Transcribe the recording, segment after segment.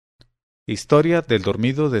Historia del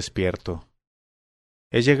dormido despierto.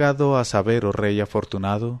 He llegado a saber, oh rey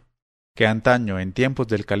afortunado, que antaño, en tiempos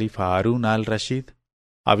del califa Harún al-Rashid,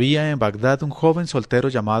 había en Bagdad un joven soltero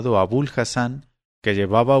llamado Abul Hasán, que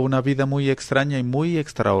llevaba una vida muy extraña y muy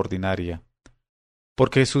extraordinaria,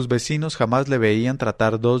 porque sus vecinos jamás le veían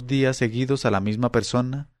tratar 2 días seguidos a la misma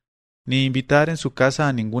persona, ni invitar en su casa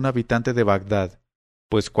a ningún habitante de Bagdad,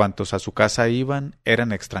 pues cuantos a su casa iban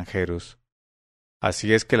eran extranjeros.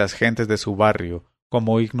 Así es que las gentes de su barrio,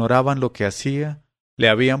 como ignoraban lo que hacía, le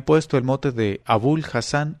habían puesto el mote de Abul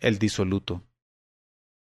Hasán el disoluto.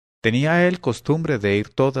 Tenía él costumbre de ir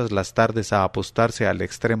todas las tardes a apostarse al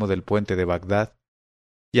extremo del puente de Bagdad,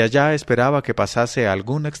 y allá esperaba que pasase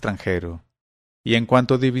algún extranjero, y en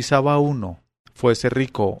cuanto divisaba a uno, fuese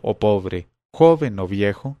rico o pobre, joven o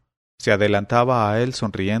viejo, se adelantaba a él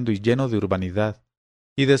sonriendo y lleno de urbanidad,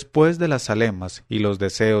 y después de las zalemas y los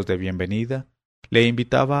deseos de bienvenida, le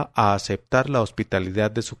invitaba a aceptar la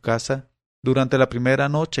hospitalidad de su casa durante la primera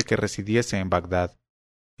noche que residiese en Bagdad,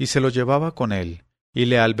 y se lo llevaba con él, y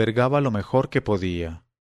le albergaba lo mejor que podía.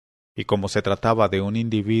 Y como se trataba de un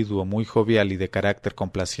individuo muy jovial y de carácter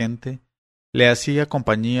complaciente, le hacía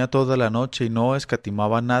compañía toda la noche y no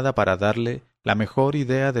escatimaba nada para darle la mejor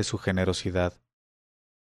idea de su generosidad.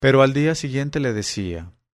 Pero al día siguiente le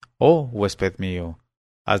decía: «Oh, huésped mío,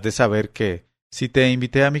 has de saber que, si te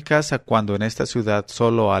invité a mi casa cuando en esta ciudad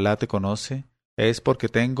solo Alá te conoce, es porque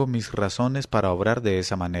tengo mis razones para obrar de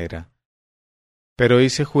esa manera. Pero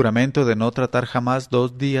hice juramento de no tratar jamás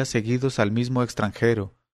 2 días seguidos al mismo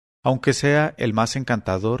extranjero, aunque sea el más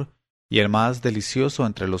encantador y el más delicioso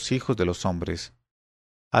entre los hijos de los hombres.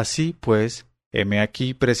 Así, pues, heme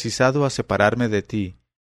aquí precisado a separarme de ti,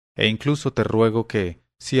 e incluso te ruego que,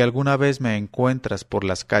 si alguna vez me encuentras por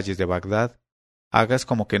las calles de Bagdad, hagas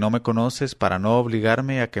como que no me conoces para no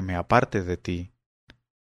obligarme a que me aparte de ti».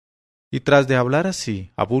 Y tras de hablar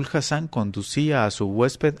así, Abul Hasán conducía a su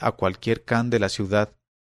huésped a cualquier khan de la ciudad,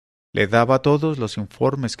 le daba todos los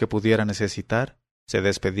informes que pudiera necesitar, se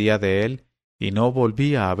despedía de él y no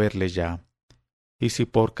volvía a verle ya. Y si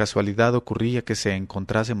por casualidad ocurría que se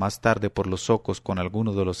encontrase más tarde por los zocos con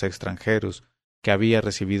alguno de los extranjeros que había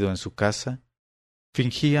recibido en su casa,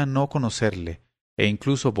 fingía no conocerle, e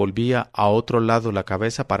incluso volvía a otro lado la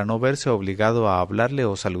cabeza para no verse obligado a hablarle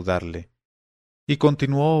o saludarle. Y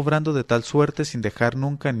continuó obrando de tal suerte sin dejar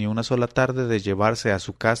nunca ni una sola tarde de llevarse a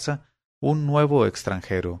su casa un nuevo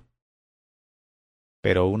extranjero.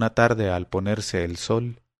 Pero una tarde al ponerse el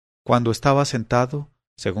sol, cuando estaba sentado,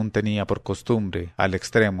 según tenía por costumbre, al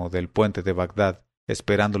extremo del puente de Bagdad,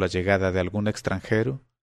 esperando la llegada de algún extranjero,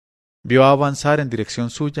 vio avanzar en dirección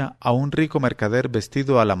suya a un rico mercader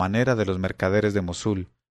vestido a la manera de los mercaderes de Mosul,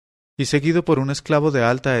 y seguido por un esclavo de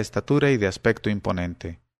alta estatura y de aspecto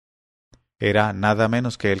imponente. Era nada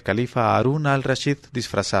menos que el califa Harún al-Rashid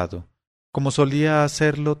disfrazado, como solía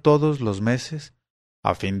hacerlo todos los meses,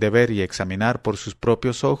 a fin de ver y examinar por sus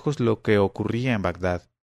propios ojos lo que ocurría en Bagdad.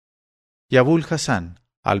 Y Abul Hasán,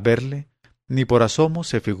 al verle, ni por asomo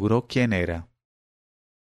se figuró quién era.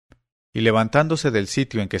 Y levantándose del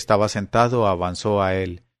sitio en que estaba sentado, avanzó a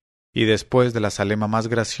él, y después de la zalema más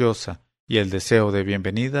graciosa y el deseo de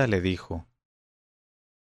bienvenida, le dijo: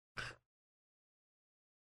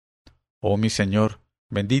 «Oh mi señor,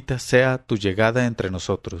 bendita sea tu llegada entre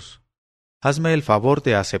nosotros. Hazme el favor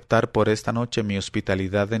de aceptar por esta noche mi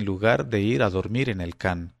hospitalidad en lugar de ir a dormir en el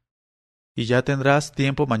khan, y ya tendrás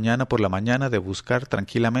tiempo mañana por la mañana de buscar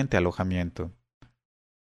tranquilamente alojamiento».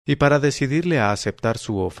 Y para decidirle a aceptar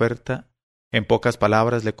su oferta, en pocas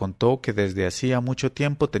palabras le contó que desde hacía mucho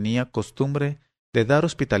tiempo tenía costumbre de dar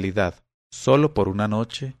hospitalidad, solo por una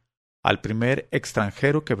noche, al primer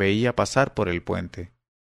extranjero que veía pasar por el puente.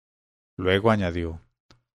 Luego añadió: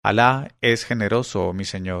 «Alá es generoso, oh mi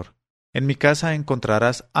señor. En mi casa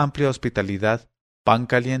encontrarás amplia hospitalidad, pan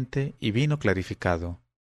caliente y vino clarificado».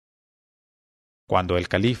 Cuando el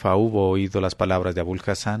califa hubo oído las palabras de Abul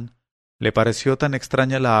Hasán, le pareció tan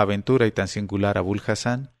extraña la aventura y tan singular a Abul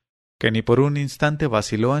Hasán, que ni por un instante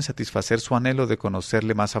vaciló en satisfacer su anhelo de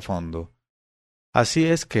conocerle más a fondo. Así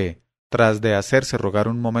es que, tras de hacerse rogar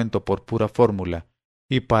un momento por pura fórmula,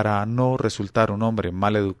 y para no resultar un hombre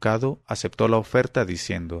mal educado, aceptó la oferta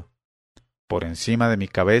diciendo: «Por encima de mi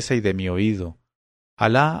cabeza y de mi oído,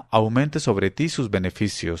 Alá aumente sobre ti sus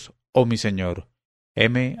beneficios, oh mi señor.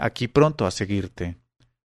 Heme aquí pronto a seguirte».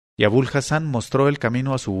 Y Abul Hasán mostró el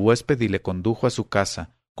camino a su huésped y le condujo a su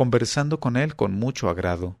casa, conversando con él con mucho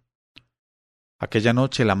agrado. Aquella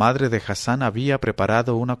noche la madre de Hasán había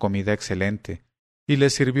preparado una comida excelente, y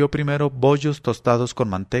le sirvió primero bollos tostados con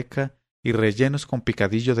manteca y rellenos con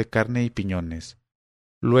picadillo de carne y piñones.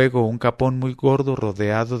 luego un capón muy gordo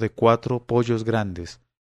rodeado de 4 pollos grandes,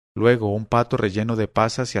 luego un pato relleno de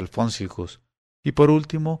pasas y alfónsigos, y por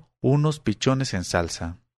último unos pichones en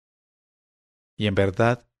salsa. Y en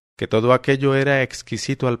verdad que todo aquello era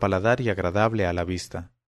exquisito al paladar y agradable a la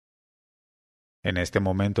vista. En este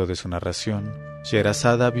momento de su narración,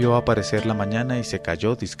 Sherazada vio aparecer la mañana y se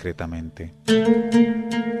calló discretamente.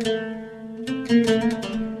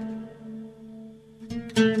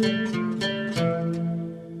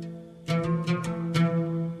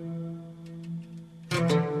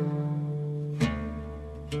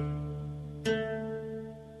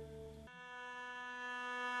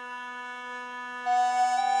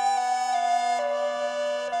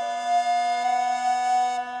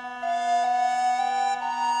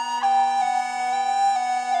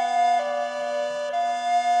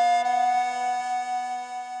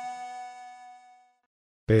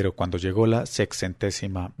 Pero cuando llegó la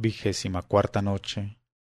 624ª noche,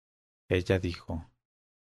 ella dijo: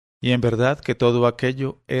 y en verdad que todo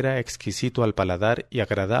aquello era exquisito al paladar y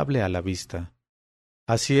agradable a la vista.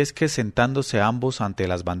 Así es que sentándose ambos ante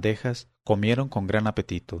las bandejas, comieron con gran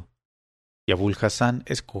apetito. Y Abul Hassan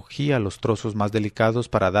escogía los trozos más delicados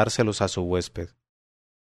para dárselos a su huésped.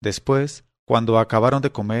 Después, cuando acabaron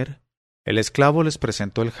de comer, el esclavo les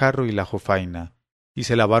presentó el jarro y la jofaina, y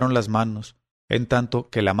se lavaron las manos, en tanto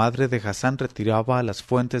que la madre de Hassan retiraba las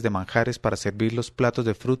fuentes de manjares para servir los platos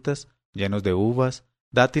de frutas llenos de uvas,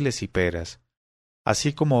 dátiles y peras,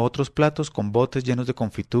 así como otros platos con botes llenos de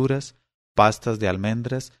confituras, pastas de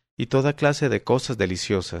almendras y toda clase de cosas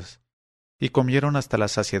deliciosas, y comieron hasta la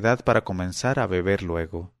saciedad para comenzar a beber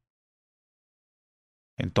luego.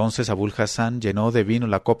 Entonces Abul Hassan llenó de vino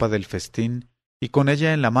la copa del festín, y con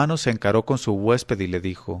ella en la mano se encaró con su huésped y le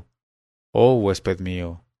dijo: «Oh huésped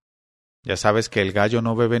mío, ya sabes que el gallo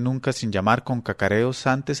no bebe nunca sin llamar con cacareos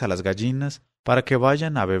antes a las gallinas para que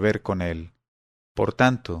vayan a beber con él. Por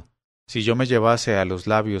tanto, si yo me llevase a los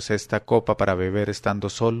labios esta copa para beber estando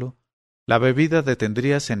solo, la bebida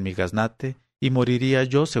detendrías en mi gaznate y moriría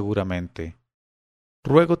yo seguramente.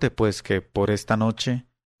 Ruégote pues que, por esta noche,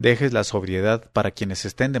 dejes la sobriedad para quienes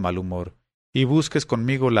estén de mal humor, y busques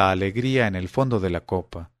conmigo la alegría en el fondo de la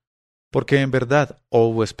copa. Porque en verdad, oh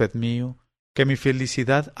huésped mío, que mi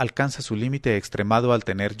felicidad alcanza su límite extremado al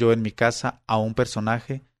tener yo en mi casa a un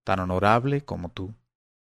personaje tan honorable como tú».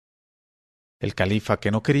 El califa,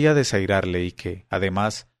 que no quería desairarle y que,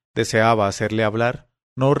 además, deseaba hacerle hablar,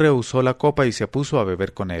 no rehusó la copa y se puso a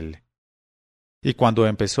beber con él. Y cuando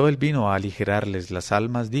empezó el vino a aligerarles las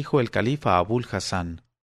almas, dijo el califa a Abul Hassan: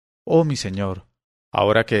 «Oh mi señor,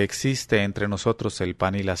 ahora que existe entre nosotros el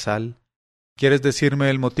pan y la sal, ¿quieres decirme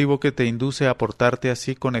el motivo que te induce a portarte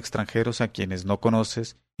así con extranjeros a quienes no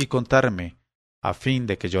conoces y contarme, a fin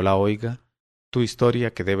de que yo la oiga, tu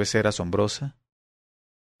historia que debe ser asombrosa?»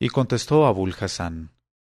 Y contestó Abul Hassan: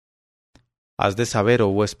 «Has de saber, oh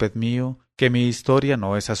huésped mío, que mi historia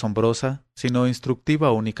no es asombrosa, sino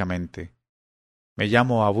instructiva únicamente. Me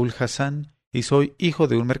llamo Abul Hassan y soy hijo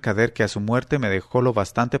de un mercader que a su muerte me dejó lo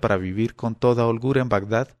bastante para vivir con toda holgura en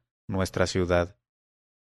Bagdad, nuestra ciudad.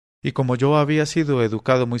 Y como yo había sido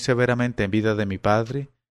educado muy severamente en vida de mi padre,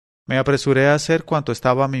 me apresuré a hacer cuanto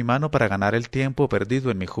estaba a mi mano para ganar el tiempo perdido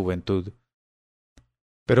en mi juventud.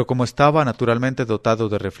 Pero como estaba naturalmente dotado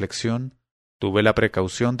de reflexión, tuve la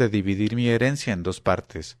precaución de dividir mi herencia en 2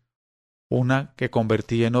 partes, una que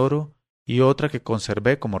convertí en oro y otra que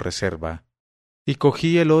conservé como reserva, y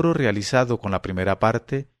cogí el oro realizado con la primera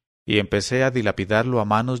parte y empecé a dilapidarlo a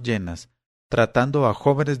manos llenas, tratando a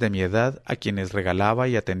jóvenes de mi edad a quienes regalaba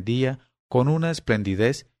y atendía con una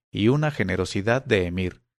esplendidez y una generosidad de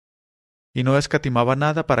emir, y no escatimaba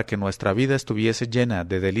nada para que nuestra vida estuviese llena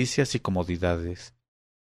de delicias y comodidades.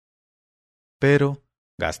 Pero,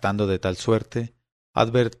 gastando de tal suerte,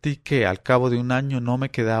 advertí que al cabo de un año no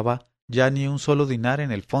me quedaba ya ni un solo dinar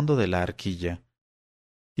en el fondo de la arquilla.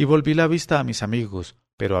 Y volví la vista a mis amigos,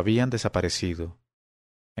 pero habían desaparecido.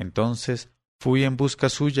 Entonces fui en busca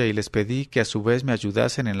suya y les pedí que a su vez me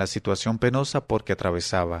ayudasen en la situación penosa por que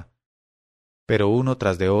atravesaba. Pero uno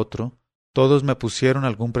tras de otro, todos me pusieron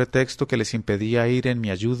algún pretexto que les impedía ir en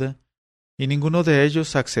mi ayuda, y ninguno de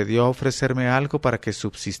ellos accedió a ofrecerme algo para que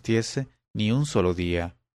subsistiese ni un solo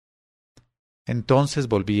día. Entonces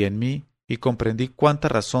volví en mí y comprendí cuánta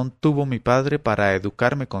razón tuvo mi padre para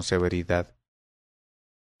educarme con severidad.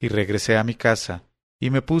 Y regresé a mi casa,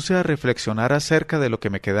 y me puse a reflexionar acerca de lo que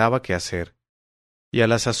me quedaba que hacer. Y a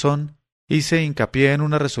la sazón hice hincapié en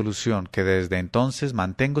una resolución que desde entonces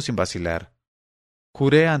mantengo sin vacilar.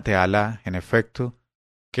 Juré ante Alá, en efecto,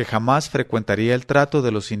 que jamás frecuentaría el trato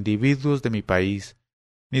de los individuos de mi país,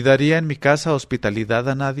 ni daría en mi casa hospitalidad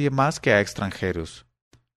a nadie más que a extranjeros.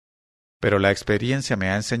 pero la experiencia me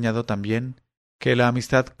ha enseñado también que la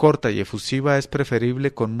amistad corta y efusiva es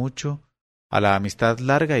preferible con mucho a la amistad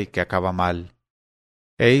larga y que acaba mal.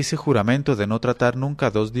 E hice juramento de no tratar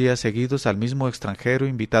nunca 2 días seguidos al mismo extranjero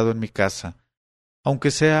invitado en mi casa,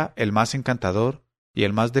 aunque sea el más encantador y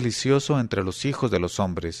el más delicioso entre los hijos de los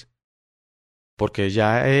hombres, porque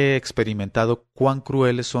ya he experimentado cuán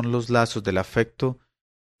crueles son los lazos del afecto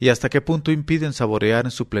y hasta qué punto impiden saborear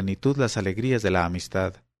en su plenitud las alegrías de la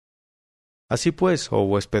amistad. Así pues, oh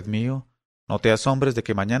huésped mío, no te asombres de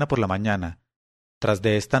que mañana por la mañana, tras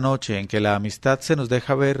de esta noche en que la amistad se nos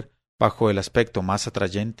deja ver bajo el aspecto más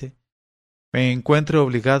atrayente, me encuentre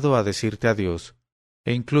obligado a decirte adiós,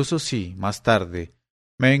 e incluso si, más tarde,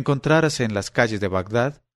 me encontraras en las calles de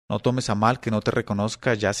Bagdad, no tomes a mal que no te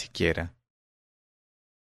reconozca ya siquiera.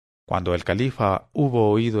 Cuando el califa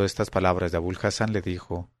hubo oído estas palabras de Abul Hasán, le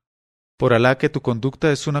dijo: Por Alá que tu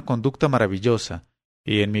conducta es una conducta maravillosa,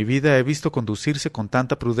 y en mi vida he visto conducirse con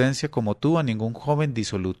tanta prudencia como tú a ningún joven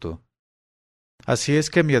disoluto. Así es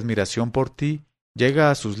que mi admiración por ti llega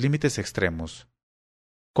a sus límites extremos.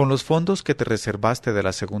 Con los fondos que te reservaste de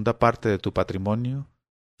la segunda parte de tu patrimonio,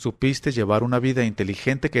 supiste llevar una vida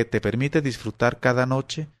inteligente que te permite disfrutar cada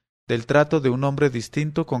noche del trato de un hombre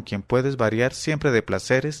distinto con quien puedes variar siempre de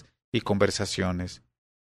placeres y conversaciones,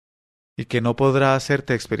 y que no podrá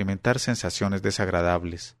hacerte experimentar sensaciones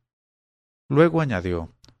desagradables. Luego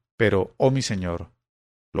añadió: Pero, oh mi señor,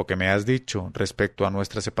 lo que me has dicho respecto a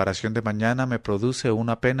nuestra separación de mañana me produce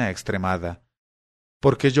una pena extremada,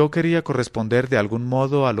 porque yo quería corresponder de algún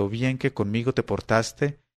modo a lo bien que conmigo te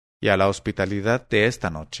portaste y a la hospitalidad de esta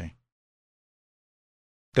noche.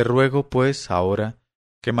 Te ruego, pues, ahora,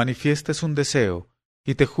 que manifiestes un deseo,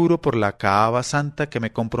 y te juro por la Kaaba santa que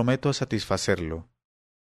me comprometo a satisfacerlo.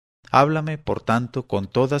 Háblame, por tanto, con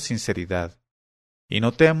toda sinceridad, y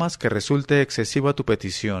no temas que resulte excesiva tu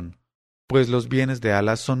petición, pues los bienes de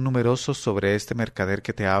Alá son numerosos sobre este mercader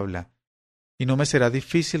que te habla, y no me será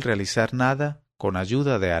difícil realizar nada con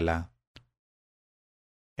ayuda de Alá.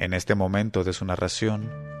 En este momento de su narración,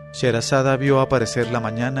 Sherazada vio aparecer la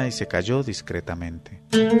mañana y se calló discretamente.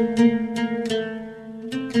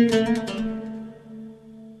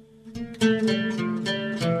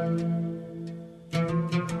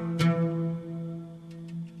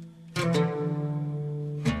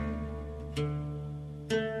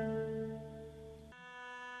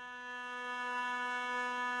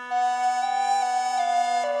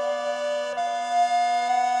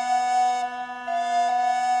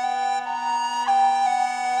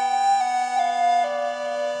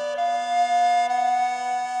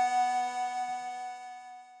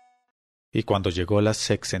 Y cuando llegó la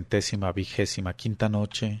 625ª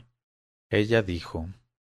noche, ella dijo: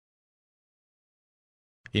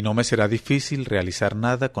 Y no me será difícil realizar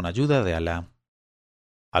nada con ayuda de Alá.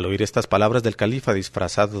 Al oír estas palabras del califa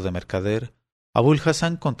disfrazado de mercader, Abul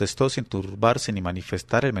Hasán contestó sin turbarse ni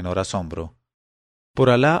manifestar el menor asombro: Por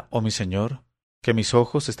Alá, oh mi señor, que mis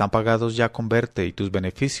ojos están pagados ya con verte y tus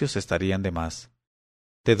beneficios estarían de más.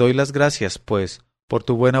 Te doy las gracias, pues, por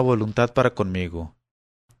tu buena voluntad para conmigo.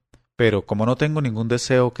 Pero como no tengo ningún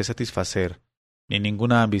deseo que satisfacer, ni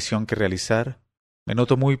ninguna ambición que realizar, me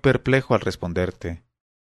noto muy perplejo al responderte,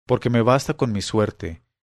 porque me basta con mi suerte,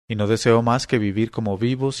 y no deseo más que vivir como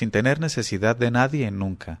vivo sin tener necesidad de nadie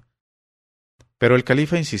nunca. Pero el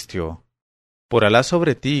califa insistió: Por Alá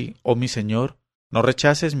sobre ti, oh mi señor, no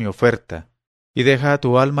rechaces mi oferta, y deja a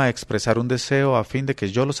tu alma expresar un deseo a fin de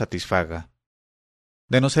que yo lo satisfaga.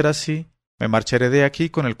 De no ser así, me marcharé de aquí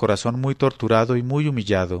con el corazón muy torturado y muy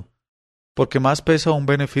humillado, porque más pesa un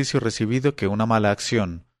beneficio recibido que una mala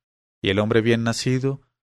acción, y el hombre bien nacido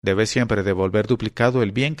debe siempre devolver duplicado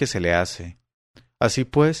el bien que se le hace. Así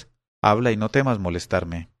pues, habla y no temas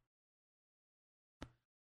molestarme.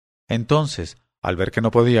 Entonces, al ver que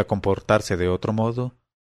no podía comportarse de otro modo,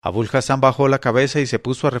 Abul Hasán bajó la cabeza y se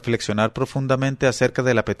puso a reflexionar profundamente acerca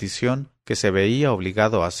de la petición que se veía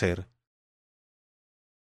obligado a hacer.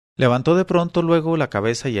 Levantó de pronto luego la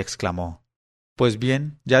cabeza y exclamó: Pues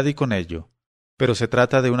bien, ya di con ello, pero se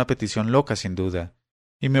trata de una petición loca sin duda,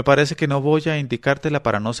 y me parece que no voy a indicártela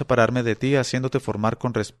para no separarme de ti haciéndote formar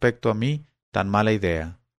con respecto a mí tan mala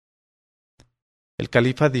idea. El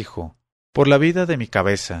califa dijo: Por la vida de mi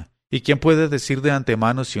cabeza, ¿y quién puede decir de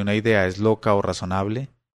antemano si una idea es loca o razonable?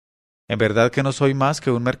 En verdad que no soy más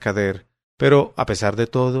que un mercader, pero, a pesar de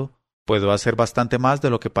todo, puedo hacer bastante más de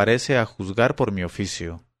lo que parece a juzgar por mi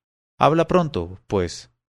oficio. Habla pronto,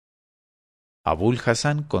 pues. Abul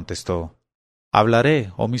Hasán contestó: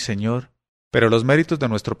 Hablaré, oh mi señor, pero los méritos de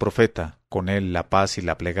nuestro profeta, con él la paz y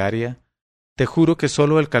la plegaria, te juro que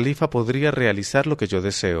sólo el califa podría realizar lo que yo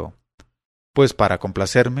deseo, pues para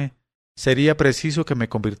complacerme, sería preciso que me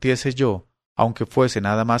convirtiese yo, aunque fuese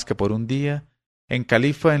nada más que por un día, en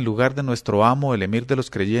califa en lugar de nuestro amo el emir de los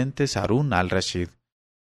creyentes Harún al-Rashid.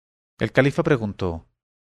 El califa preguntó: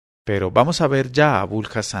 Pero vamos a ver ya, Abul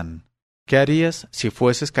Hasán, ¿qué harías si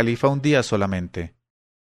fueses califa un día solamente?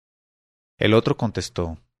 El otro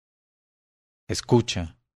contestó: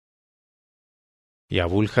 Escucha. Y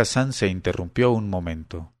Abul Hasán se interrumpió un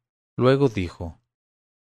momento. Luego dijo: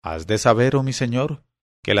 Has de saber, oh mi señor,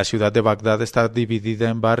 que la ciudad de Bagdad está dividida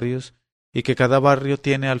en barrios y que cada barrio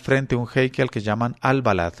tiene al frente un jeique al que llaman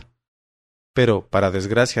al-Balad. Pero, para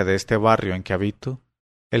desgracia de este barrio en que habito,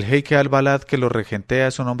 el jeique al-Balad que lo regentea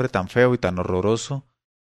es un hombre tan feo y tan horroroso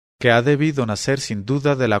que ha debido nacer sin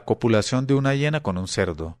duda de la copulación de una hiena con un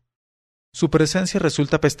cerdo. Su presencia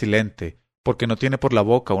resulta pestilente, porque no tiene por la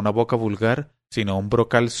boca una boca vulgar, sino un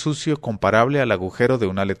brocal sucio comparable al agujero de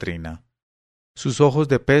una letrina. Sus ojos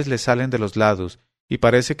de pez le salen de los lados, y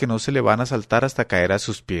parece que no se le van a saltar hasta caer a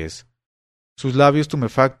sus pies. Sus labios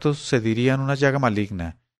tumefactos se dirían una llaga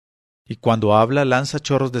maligna, y cuando habla lanza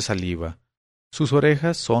chorros de saliva. Sus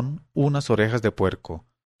orejas son unas orejas de puerco.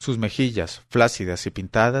 Sus mejillas, flácidas y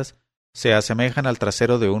pintadas, se asemejan al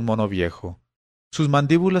trasero de un mono viejo. Sus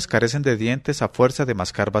mandíbulas carecen de dientes a fuerza de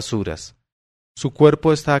mascar basuras. Su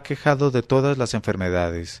cuerpo está aquejado de todas las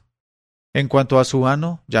enfermedades. En cuanto a su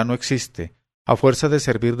ano, ya no existe. A fuerza de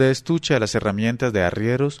servir de estuche a las herramientas de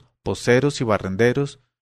arrieros, poceros y barrenderos,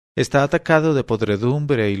 está atacado de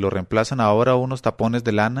podredumbre y lo reemplazan ahora unos tapones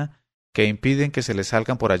de lana que impiden que se le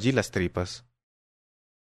salgan por allí las tripas.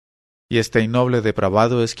 Y este innoble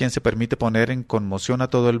depravado es quien se permite poner en conmoción a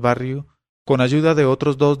todo el barrio con ayuda de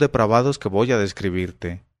otros dos depravados que voy a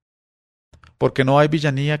describirte. Porque no hay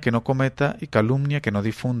villanía que no cometa y calumnia que no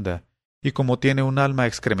difunda, y como tiene un alma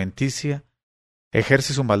excrementicia,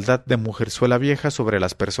 ejerce su maldad de mujerzuela vieja sobre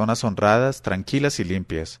las personas honradas, tranquilas y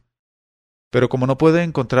limpias. Pero como no puede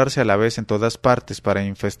encontrarse a la vez en todas partes para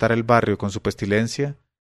infestar el barrio con su pestilencia,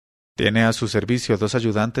 tiene a su servicio dos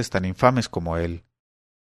ayudantes tan infames como él.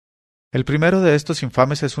 El primero de estos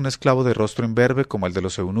infames es un esclavo de rostro imberbe como el de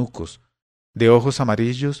los eunucos, de ojos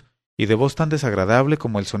amarillos y de voz tan desagradable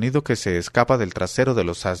como el sonido que se escapa del trasero de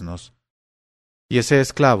los asnos. Y ese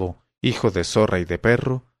esclavo, hijo de zorra y de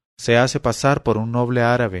perro, se hace pasar por un noble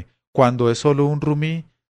árabe, cuando es sólo un rumí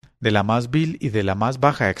de la más vil y de la más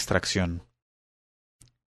baja extracción.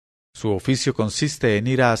 Su oficio consiste en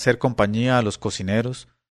ir a hacer compañía a los cocineros,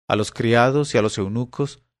 a los criados y a los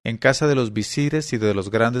eunucos en casa de los visires y de los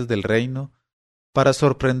grandes del reino, para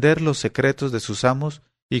sorprender los secretos de sus amos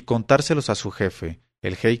y contárselos a su jefe,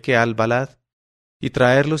 el jeique al-Balad, y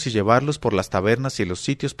traerlos y llevarlos por las tabernas y los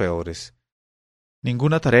sitios peores.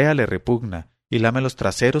 Ninguna tarea le repugna, y lame los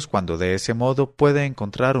traseros cuando de ese modo puede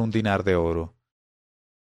encontrar un dinar de oro.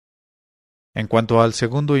 En cuanto al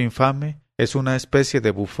segundo infame, es una especie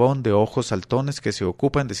de bufón de ojos saltones que se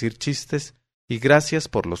ocupa en decir chistes y gracias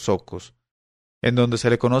por los zocos, en donde se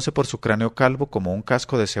le conoce por su cráneo calvo como un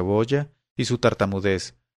casco de cebolla y su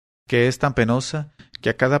tartamudez, que es tan penosa que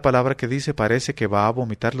a cada palabra que dice parece que va a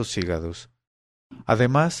vomitar los hígados.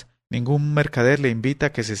 Además, ningún mercader le invita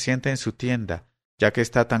a que se siente en su tienda, ya que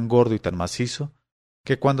está tan gordo y tan macizo,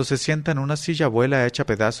 que cuando se sienta en una silla vuela hecha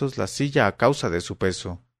pedazos la silla a causa de su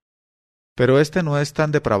peso. Pero este no es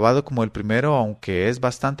tan depravado como el primero, aunque es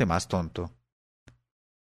bastante más tonto.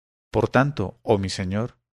 Por tanto, oh mi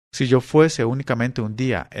señor, si yo fuese únicamente un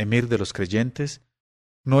día emir de los creyentes,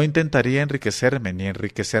 no intentaría enriquecerme ni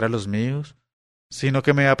enriquecer a los míos, sino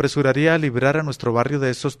que me apresuraría a librar a nuestro barrio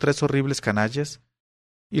de esos tres horribles canallas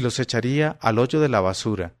y los echaría al hoyo de la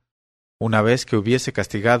basura, una vez que hubiese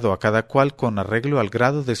castigado a cada cual con arreglo al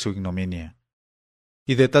grado de su ignominia,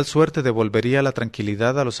 y de tal suerte devolvería la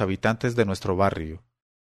tranquilidad a los habitantes de nuestro barrio,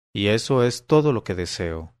 y eso es todo lo que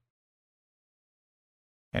deseo.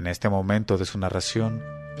 En este momento de su narración,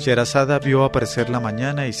 Sherazada vio aparecer la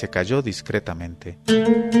mañana y se calló discretamente.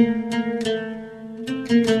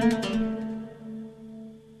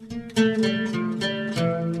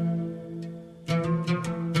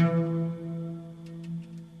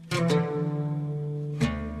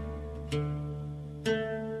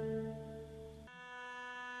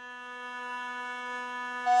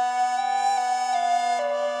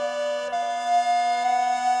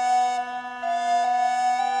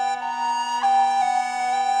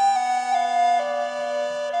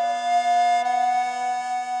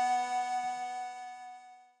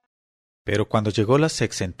 Pero cuando llegó la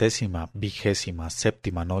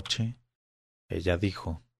 627ª noche, ella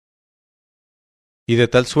dijo: Y de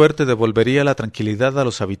tal suerte devolvería la tranquilidad a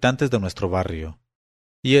los habitantes de nuestro barrio,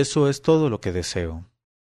 y eso es todo lo que deseo.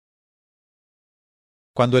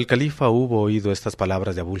 Cuando el califa hubo oído estas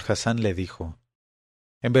palabras de Abul Hasán, le dijo: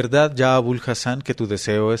 En verdad, ya Abul Hasán, que tu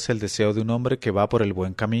deseo es el deseo de un hombre que va por el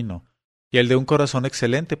buen camino, y el de un corazón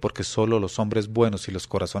excelente, porque sólo los hombres buenos y los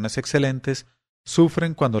corazones excelentes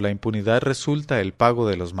sufren cuando la impunidad resulta el pago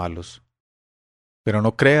de los malos. Pero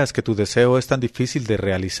no creas que tu deseo es tan difícil de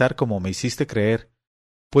realizar como me hiciste creer,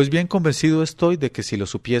 pues bien convencido estoy de que si lo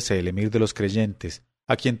supiese el emir de los creyentes,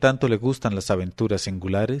 a quien tanto le gustan las aventuras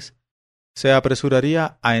singulares, se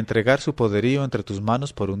apresuraría a entregar su poderío entre tus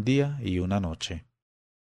manos por un día y una noche.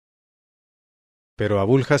 Pero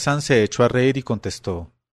Abul Hasán se echó a reír y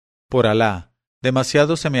contestó: Por Alá,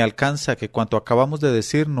 demasiado se me alcanza que cuanto acabamos de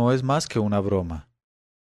decir no es más que una broma.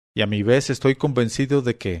 Y a mi vez estoy convencido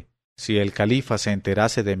de que, si el califa se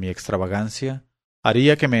enterase de mi extravagancia,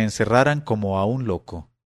 haría que me encerraran como a un loco.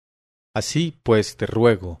 Así, pues, te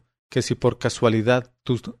ruego que si por casualidad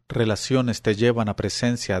tus relaciones te llevan a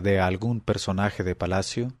presencia de algún personaje de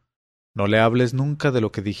palacio, no le hables nunca de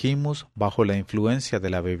lo que dijimos bajo la influencia de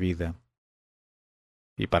la bebida.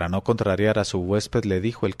 Y para no contrariar a su huésped le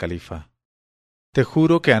dijo el califa: Te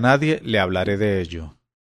juro que a nadie le hablaré de ello.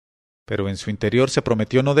 Pero en su interior se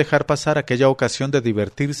prometió no dejar pasar aquella ocasión de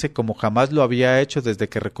divertirse como jamás lo había hecho desde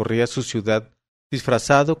que recorría su ciudad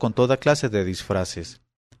disfrazado con toda clase de disfraces.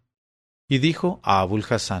 Y dijo a Abul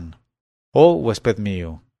Hasán: Oh huésped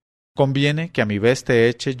mío, conviene que a mi vez te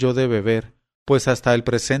eche yo de beber, pues hasta el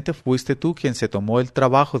presente fuiste tú quien se tomó el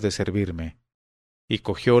trabajo de servirme. Y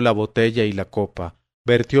cogió la botella y la copa,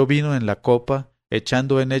 vertió vino en la copa,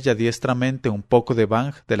 echando en ella diestramente un poco de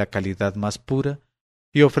bang de la calidad más pura,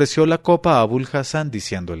 y ofreció la copa a Abul Hasán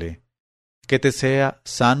diciéndole: Que te sea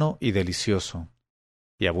sano y delicioso.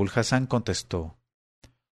 Y Abul Hasán contestó: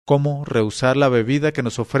 ¿Cómo rehusar la bebida que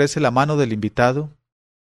nos ofrece la mano del invitado?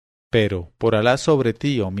 Pero, por Alá sobre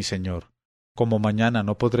ti, oh mi señor, como mañana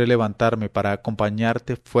no podré levantarme para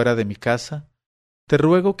acompañarte fuera de mi casa, te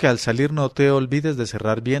ruego que al salir no te olvides de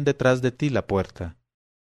cerrar bien detrás de ti la puerta.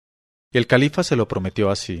 Y el califa se lo prometió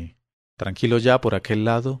así. Tranquilo ya por aquel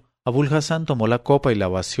lado, Abul Hasán tomó la copa y la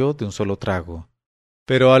vació de un solo trago.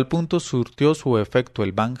 Pero al punto surtió su efecto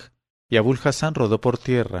el bang, y Abul Hasán rodó por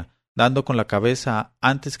tierra, dando con la cabeza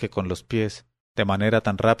antes que con los pies, de manera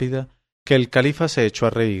tan rápida que el califa se echó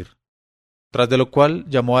a reír. Tras de lo cual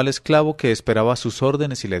llamó al esclavo que esperaba sus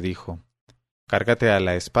órdenes y le dijo: Cárgate a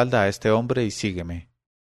la espalda a este hombre y sígueme.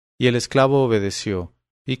 Y el esclavo obedeció,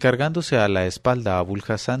 y cargándose a la espalda a Abul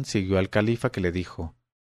Hasán siguió al califa, que le dijo: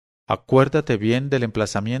 Acuérdate bien del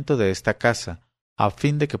emplazamiento de esta casa, a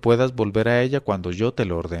fin de que puedas volver a ella cuando yo te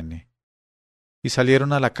lo ordene. Y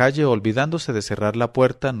salieron a la calle olvidándose de cerrar la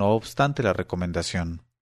puerta, no obstante la recomendación.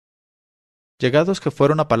 Llegados que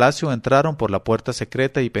fueron a palacio, entraron por la puerta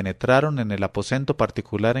secreta y penetraron en el aposento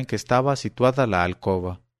particular en que estaba situada la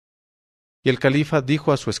alcoba. Y el califa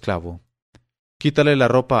dijo a su esclavo: Quítale la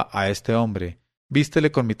ropa a este hombre,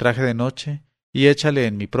 vístele con mi traje de noche y échale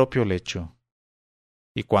en mi propio lecho.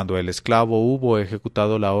 Y cuando el esclavo hubo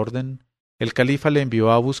ejecutado la orden, el califa le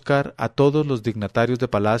envió a buscar a todos los dignatarios de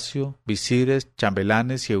palacio, visires,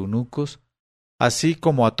 chambelanes y eunucos, así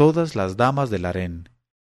como a todas las damas del harén.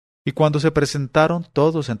 Y cuando se presentaron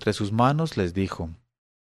todos entre sus manos, les dijo: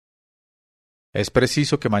 Es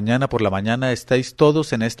preciso que mañana por la mañana estéis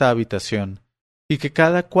todos en esta habitación, y que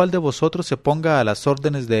cada cual de vosotros se ponga a las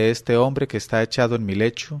órdenes de este hombre que está echado en mi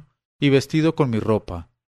lecho y vestido con mi ropa,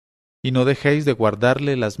 y no dejéis de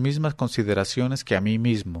guardarle las mismas consideraciones que a mí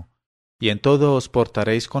mismo, y en todo os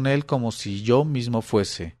portaréis con él como si yo mismo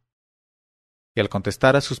fuese. Y al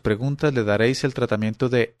contestar a sus preguntas le daréis el tratamiento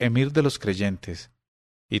de emir de los creyentes,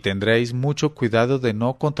 y tendréis mucho cuidado de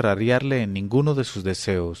no contrariarle en ninguno de sus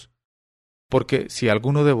deseos, porque si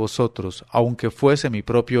alguno de vosotros, aunque fuese mi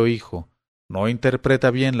propio hijo, no interpreta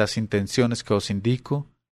bien las intenciones que os indico,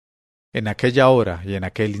 en aquella hora y en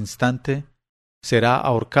aquel instante será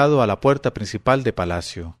ahorcado a la puerta principal de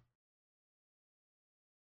palacio.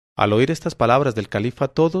 Al oír estas palabras del califa,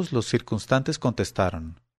 todos los circunstantes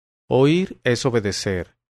contestaron: Oír es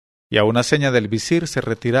obedecer. Y a una seña del visir se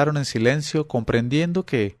retiraron en silencio, comprendiendo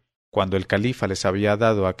que, cuando el califa les había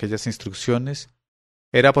dado aquellas instrucciones,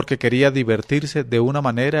 era porque quería divertirse de una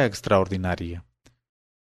manera extraordinaria.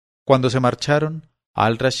 Cuando se marcharon,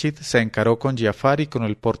 Al-Rashid se encaró con Giafar y con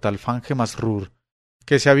el portalfanje Masrur,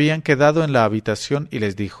 que se habían quedado en la habitación, y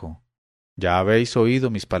les dijo: Ya habéis oído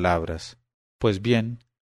mis palabras. Pues bien,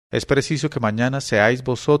 es preciso que mañana seáis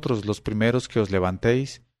vosotros los primeros que os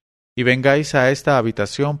levantéis y vengáis a esta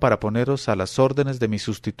habitación para poneros a las órdenes de mi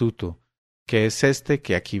sustituto, que es este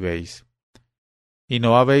que aquí veis. Y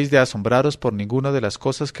no habéis de asombraros por ninguna de las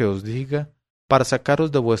cosas que os diga, para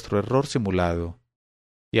sacaros de vuestro error simulado.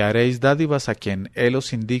 y haréis dádivas a quien él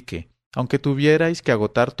os indique, aunque tuvierais que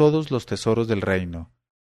agotar todos los tesoros del reino.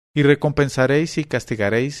 Y recompensaréis y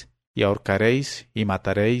castigaréis, y ahorcaréis, y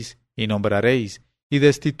mataréis, y nombraréis, y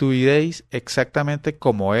destituiréis exactamente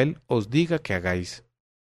como él os diga que hagáis.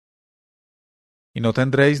 Y no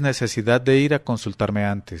tendréis necesidad de ir a consultarme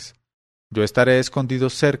antes. Yo estaré escondido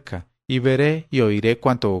cerca, y veré y oiré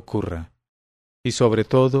cuanto ocurra. Y sobre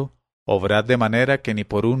todo, obrad de manera que ni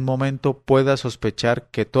por un momento pueda sospechar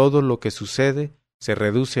que todo lo que sucede se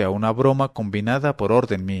reduce a una broma combinada por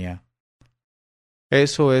orden mía.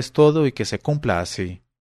 Eso es todo y que se cumpla así.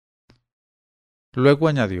 Luego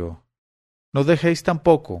añadió: No dejéis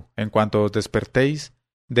tampoco, en cuanto os despertéis,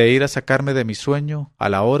 de ir a sacarme de mi sueño a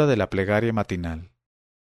la hora de la plegaria matinal.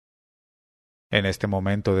 En este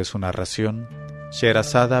momento de su narración,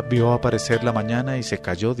 Sherazada vio aparecer la mañana y se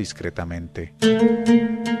calló discretamente.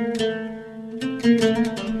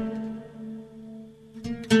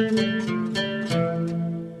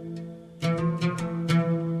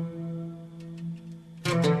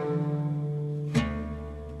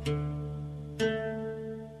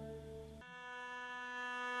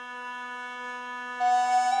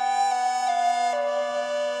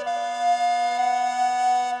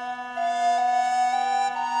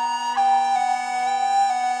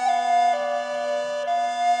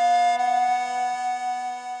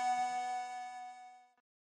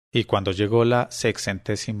 Y cuando llegó la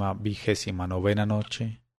 629ª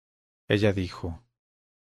noche, ella dijo: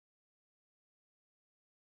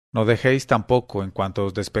 No dejéis tampoco, en cuanto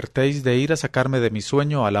os despertéis, de ir a sacarme de mi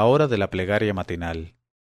sueño a la hora de la plegaria matinal.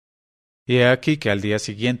 Y he aquí que al día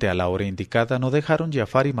siguiente, a la hora indicada, no dejaron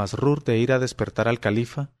Giafar y Masrur de ir a despertar al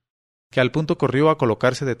califa, que al punto corrió a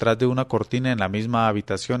colocarse detrás de una cortina en la misma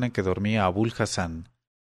habitación en que dormía Abul Hassan,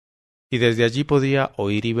 y desde allí podía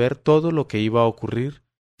oír y ver todo lo que iba a ocurrir,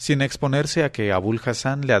 sin exponerse a que Abul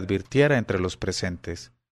Hassan le advirtiera entre los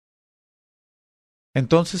presentes.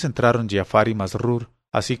 Entonces entraron Giafar y Masrur,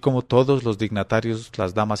 así como todos los dignatarios,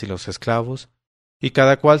 las damas y los esclavos, y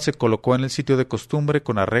cada cual se colocó en el sitio de costumbre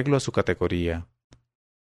con arreglo a su categoría.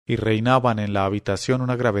 Y reinaban en la habitación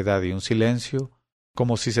una gravedad y un silencio,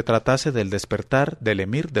 como si se tratase del despertar del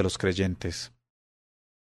emir de los creyentes.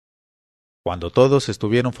 Cuando todos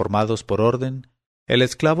estuvieron formados por orden, el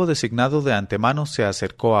esclavo designado de antemano se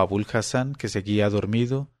acercó a Abul Hassan, que seguía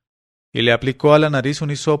dormido, y le aplicó a la nariz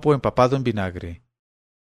un hisopo empapado en vinagre.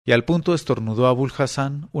 Y al punto estornudó Abul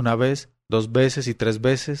Hassan una vez, 2 veces y 3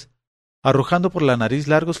 veces, arrojando por la nariz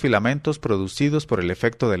largos filamentos producidos por el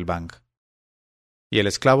efecto del bang. Y el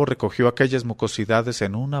esclavo recogió aquellas mucosidades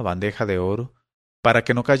en una bandeja de oro, para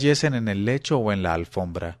que no cayesen en el lecho o en la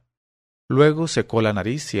alfombra. Luego secó la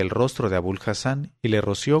nariz y el rostro de Abul Hassan y le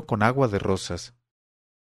roció con agua de rosas.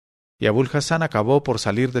 Y Abul Hassan acabó por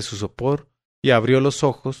salir de su sopor y abrió los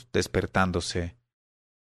ojos, despertándose.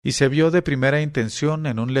 Y se vio de primera intención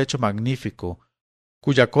en un lecho magnífico,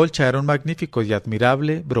 cuya colcha era un magnífico y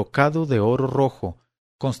admirable brocado de oro rojo,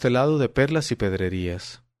 constelado de perlas y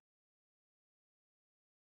pedrerías.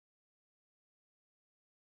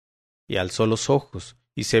 Y alzó los ojos,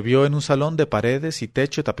 y se vio en un salón de paredes y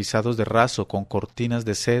techo tapizados de raso con cortinas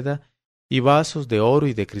de seda y vasos de oro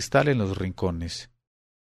y de cristal en los rincones.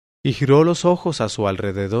 Y giró los ojos a su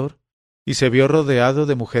alrededor, y se vio rodeado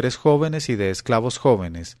de mujeres jóvenes y de esclavos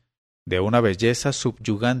jóvenes, de una belleza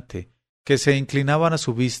subyugante, que se inclinaban a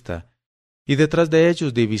su vista, y detrás de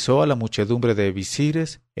ellos divisó a la muchedumbre de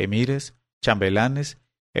visires, emires, chambelanes,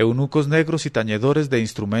 eunucos negros y tañedores de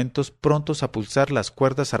instrumentos prontos a pulsar las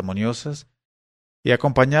cuerdas armoniosas y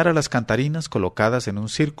acompañar a las cantarinas colocadas en un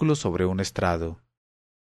círculo sobre un estrado.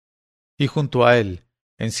 Y junto a él,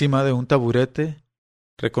 encima de un taburete,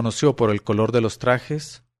 reconoció por el color de los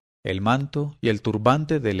trajes, el manto y el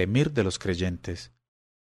turbante del emir de los creyentes.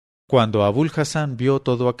 Cuando Abul Hassan vio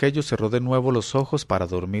todo aquello, cerró de nuevo los ojos para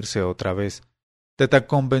dormirse otra vez, de tan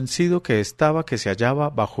convencido que estaba que se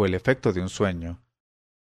hallaba bajo el efecto de un sueño.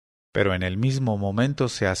 Pero en el mismo momento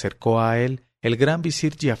se acercó a él el gran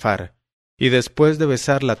visir Giafar, y después de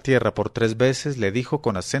besar la tierra por 3 veces le dijo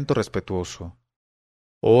con acento respetuoso: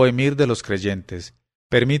 «Oh emir de los creyentes,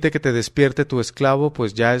 permite que te despierte tu esclavo,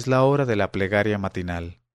 pues ya es la hora de la plegaria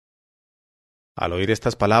matinal». Al oír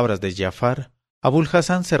estas palabras de Giafar, Abul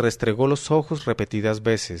Hassan se restregó los ojos repetidas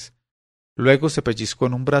veces, luego se pellizcó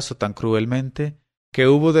en un brazo tan cruelmente que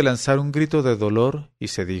hubo de lanzar un grito de dolor y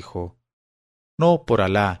se dijo: «No, por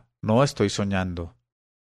Alá, no estoy soñando.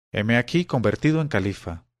 Heme aquí convertido en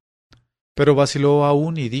califa». Pero vaciló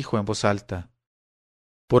aún y dijo en voz alta: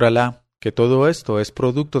 «Por Alá, que todo esto es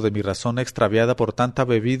producto de mi razón extraviada por tanta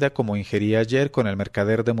bebida como ingerí ayer con el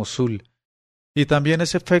mercader de Mosul, y también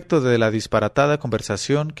es efecto de la disparatada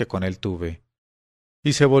conversación que con él tuve.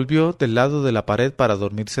 Y se volvió del lado de la pared para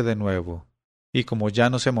dormirse de nuevo, y como ya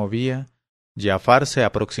no se movía, Giafar se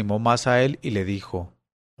aproximó más a él y le dijo: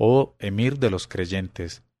 «Oh emir de los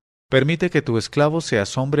creyentes, permite que tu esclavo se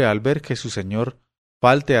asombre al ver que su señor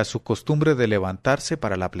falte a su costumbre de levantarse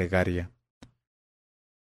para la plegaria».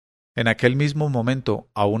 En aquel mismo momento,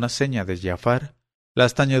 a una seña de Giafar,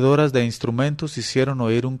 las tañedoras de instrumentos hicieron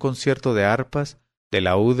oír un concierto de arpas, de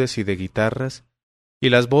laúdes y de guitarras, y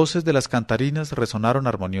las voces de las cantarinas resonaron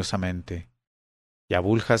armoniosamente. Y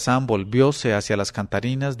Abul Hassan volvióse hacia las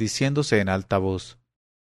cantarinas diciéndose en alta voz: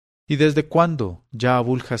 «¿Y desde cuándo, ya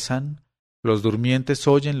Abul Hassan, los durmientes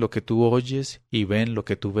oyen lo que tú oyes y ven lo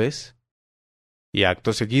que tú ves?» Y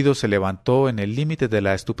acto seguido se levantó en el límite de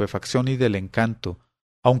la estupefacción y del encanto,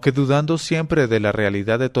 aunque dudando siempre de la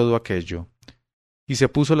realidad de todo aquello, y se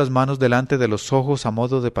puso las manos delante de los ojos a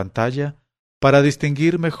modo de pantalla para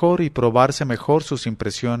distinguir mejor y probarse mejor sus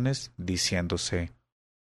impresiones, diciéndose: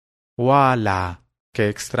 «¡Walá! ¡Qué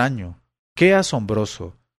extraño! ¡Qué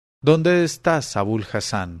asombroso! ¿Dónde estás, Abul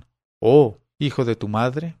Hassan? Oh, hijo de tu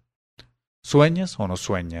madre. ¿Sueñas o no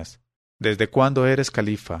sueñas? ¿Desde cuándo eres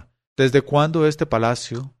califa? ¿Desde cuándo este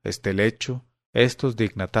palacio, este lecho, estos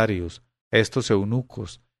dignatarios, estos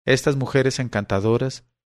eunucos, estas mujeres encantadoras,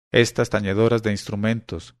 estas tañedoras de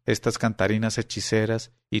instrumentos, estas cantarinas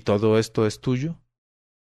hechiceras, y todo esto es tuyo?»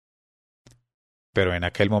 Pero en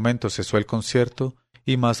aquel momento cesó el concierto,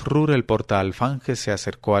 y Masrur el portaalfanje se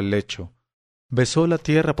acercó al lecho, besó la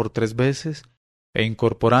tierra por 3 veces, e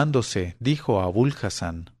incorporándose dijo a Abul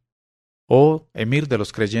Hassan: «Oh emir de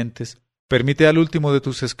los creyentes, permite al último de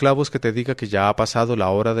tus esclavos que te diga que ya ha pasado la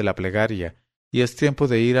hora de la plegaria, y es tiempo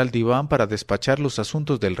de ir al diván para despachar los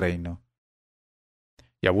asuntos del reino».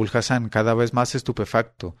 Y Abul Hassan, cada vez más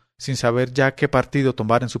estupefacto, sin saber ya qué partido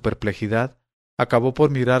tomar en su perplejidad, acabó por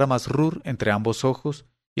mirar a Masrur entre ambos ojos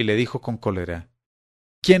y le dijo con cólera: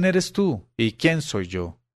 «¿Quién eres tú y quién soy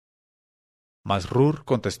yo?». Masrur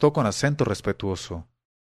contestó con acento respetuoso: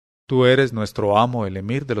 «Tú eres nuestro amo el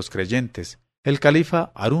emir de los creyentes, el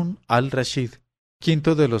califa Harún al-Rashid,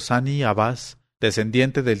 quinto de los Ani Abbas,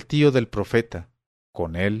 descendiente del tío del profeta,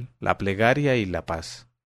 con él la plegaria y la paz.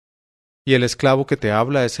 Y el esclavo que te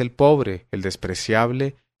habla es el pobre, el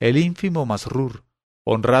despreciable, el ínfimo Masrur,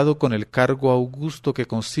 honrado con el cargo augusto que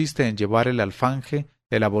consiste en llevar el alfanje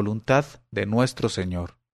de la voluntad de nuestro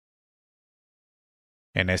Señor».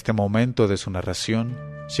 En este momento de su narración,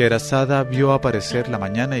 Sherazada vio aparecer la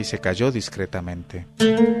mañana y se calló discretamente.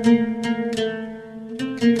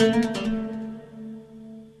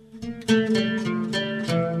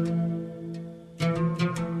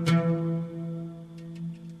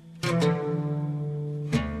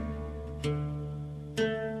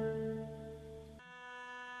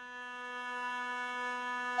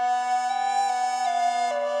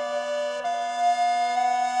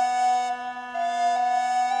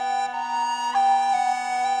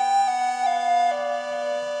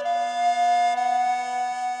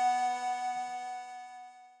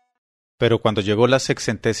 Pero cuando llegó la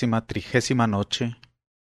 630ª noche,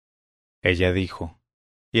 ella dijo: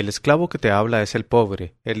 «Y el esclavo que te habla es el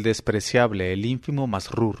pobre, el despreciable, el ínfimo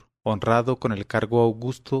Masrur, honrado con el cargo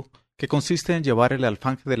augusto que consiste en llevar el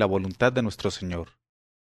alfanje de la voluntad de nuestro Señor».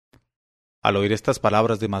 Al oír estas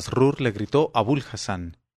palabras de Masrur le gritó Abul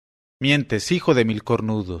Hassan: «¡Mientes, hijo de 1000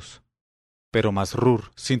 cornudos!». Pero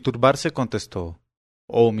Masrur, sin turbarse, contestó: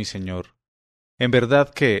 «Oh mi señor, en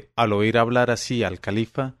verdad que, al oír hablar así al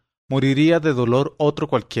califa, moriría de dolor otro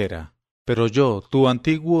cualquiera, pero yo, tu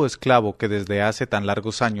antiguo esclavo que desde hace tan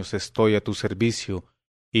largos años estoy a tu servicio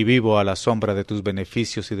y vivo a la sombra de tus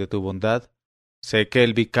beneficios y de tu bondad, sé que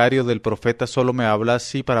el vicario del profeta solo me habla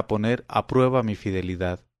así para poner a prueba mi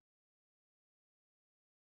fidelidad.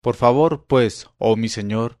 Por favor, pues, oh mi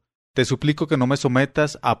señor, te suplico que no me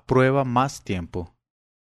sometas a prueba más tiempo.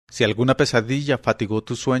 Si alguna pesadilla fatigó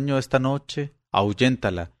tu sueño esta noche,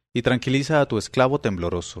 ahuyéntala y tranquiliza a tu esclavo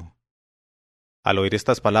tembloroso». Al oír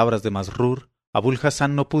estas palabras de Masrur, Abul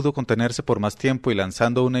Hassan no pudo contenerse por más tiempo y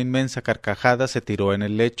lanzando una inmensa carcajada se tiró en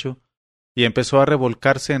el lecho y empezó a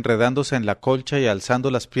revolcarse enredándose en la colcha y alzando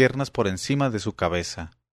las piernas por encima de su cabeza.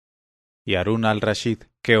 Y Harún al-Rashid,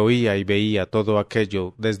 que oía y veía todo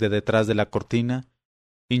aquello desde detrás de la cortina,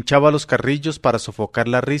 hinchaba los carrillos para sofocar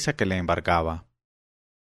la risa que le embargaba.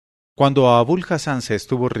 Cuando Abul Hassan se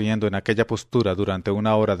estuvo riendo en aquella postura durante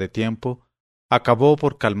 1 hora de tiempo, acabó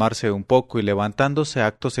por calmarse un poco y levantándose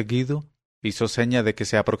acto seguido, hizo seña de que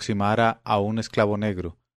se aproximara a un esclavo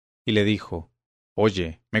negro, y le dijo: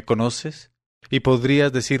 «Oye, ¿me conoces? ¿Y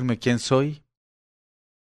podrías decirme quién soy?».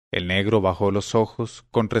 El negro bajó los ojos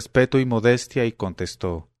con respeto y modestia y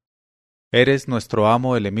contestó: «Eres nuestro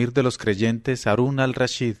amo el emir de los creyentes Harún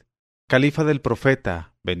al-Rashid, califa del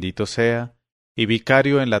profeta, bendito sea, y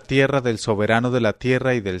vicario en la tierra del soberano de la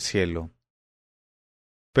tierra y del cielo».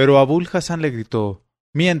 Pero Abul Hasán le gritó: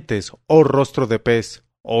 «Mientes, oh rostro de pez,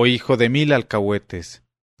 oh hijo de 1000 alcahuetes».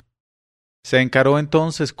 Se encaró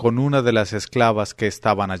entonces con una de las esclavas que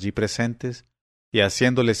estaban allí presentes, y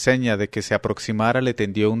haciéndole seña de que se aproximara le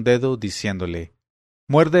tendió un dedo, diciéndole: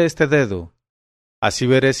 «Muerde este dedo, así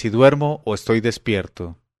veré si duermo o estoy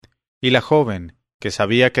despierto». Y la joven, que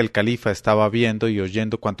sabía que el califa estaba viendo y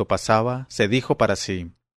oyendo cuanto pasaba, se dijo para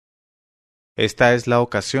sí: «Esta es la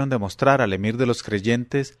ocasión de mostrar al emir de los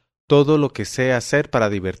creyentes todo lo que sé hacer para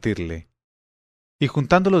divertirle». Y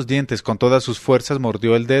juntando los dientes con todas sus fuerzas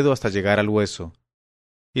mordió el dedo hasta llegar al hueso,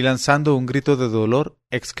 y lanzando un grito de dolor,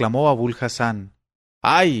 exclamó Abul Hasán: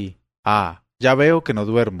 «¡Ay! ¡Ah! Ya veo que no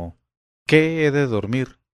duermo. ¿Qué he de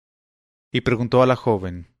dormir?». Y preguntó a la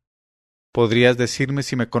joven: «¿Podrías decirme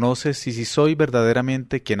si me conoces y si soy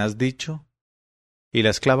verdaderamente quien has dicho?». Y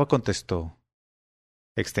la esclava contestó,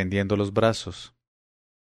 extendiendo los brazos: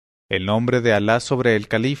 «El nombre de Alá sobre el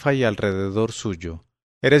califa y alrededor suyo.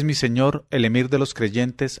 Eres mi señor, el emir de los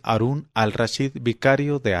creyentes, Harún al-Rashid,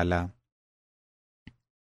 vicario de Alá».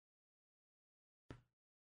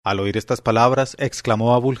 Al oír estas palabras,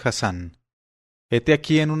 exclamó Abul Hasán: «Hete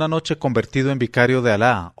aquí en una noche convertido en vicario de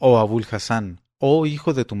Alá, oh Abul Hasán, oh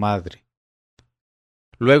hijo de tu madre».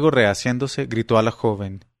 Luego, rehaciéndose, gritó a la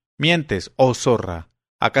joven: «Mientes, oh zorra,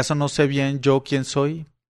 ¿acaso no sé bien yo quién soy?».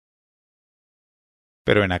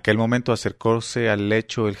 Pero en aquel momento acercóse al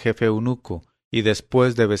lecho el jefe eunuco, y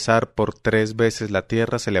después de besar por 3 veces la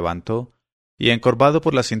tierra se levantó, y encorvado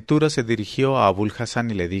por la cintura se dirigió a Abul Hasán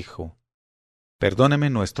y le dijo: «Perdóneme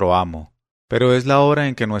nuestro amo, pero es la hora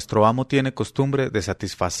en que nuestro amo tiene costumbre de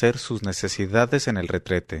satisfacer sus necesidades en el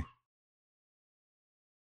retrete».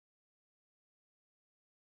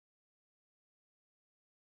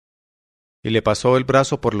 Y le pasó el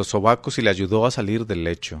brazo por los sobacos y le ayudó a salir del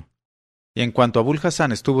lecho. Y en cuanto Abul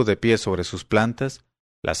Hasán estuvo de pie sobre sus plantas,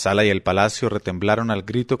 la sala y el palacio retemblaron al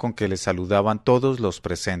grito con que le saludaban todos los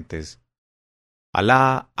presentes: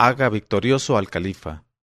 «Alá haga victorioso al califa».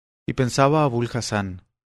 Y pensaba Abul Hasán: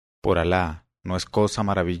 «Por Alá, ¿no es cosa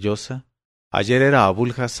maravillosa? Ayer era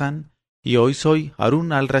Abul Hasán y hoy soy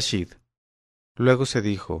Harún al-Rashid». Luego se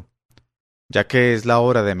dijo: «Ya que es la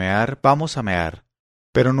hora de mear, vamos a mear,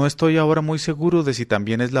 pero no estoy ahora muy seguro de si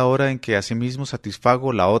también es la hora en que asimismo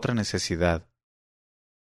satisfago la otra necesidad».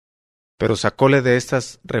 Pero sacóle de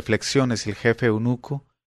estas reflexiones el jefe eunuco,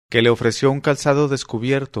 que le ofreció un calzado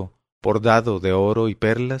descubierto, bordado de oro y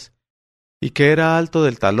perlas, y que era alto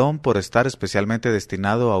del talón por estar especialmente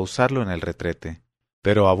destinado a usarlo en el retrete.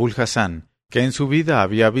 Pero Abul Hasán, que en su vida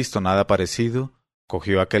había visto nada parecido,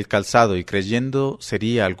 cogió aquel calzado y, creyendo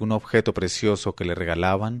sería algún objeto precioso que le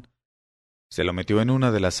regalaban, se lo metió en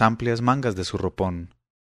una de las amplias mangas de su ropón.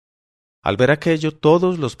 Al ver aquello,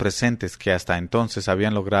 todos los presentes, que hasta entonces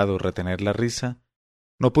habían logrado retener la risa,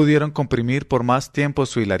 no pudieron comprimir por más tiempo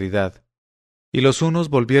su hilaridad, y los unos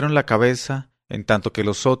volvieron la cabeza, en tanto que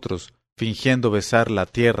los otros, fingiendo besar la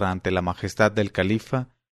tierra ante la majestad del califa,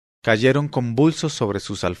 cayeron convulsos sobre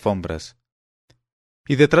sus alfombras.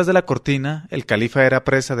 Y detrás de la cortina, el califa era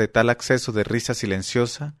presa de tal acceso de risa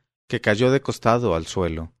silenciosa que cayó de costado al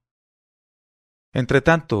suelo.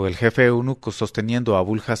 Entretanto, el jefe eunuco, sosteniendo a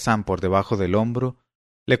Abul Hasán por debajo del hombro,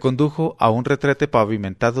 le condujo a un retrete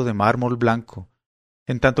pavimentado de mármol blanco,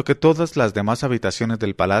 en tanto que todas las demás habitaciones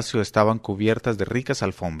del palacio estaban cubiertas de ricas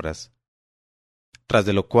alfombras. Tras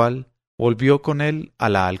de lo cual, volvió con él a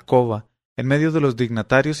la alcoba, en medio de los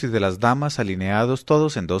dignatarios y de las damas alineados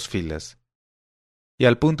todos en 2 filas. Y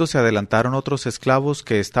al punto se adelantaron otros esclavos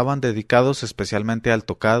que estaban dedicados especialmente al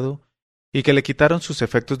tocado, y que le quitaron sus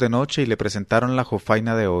efectos de noche y le presentaron la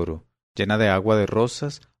jofaina de oro, llena de agua de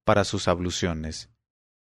rosas, para sus abluciones.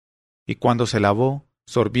 Y cuando se lavó,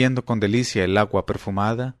 sorbiendo con delicia el agua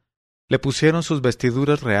perfumada, le pusieron sus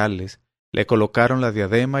vestiduras reales, le colocaron la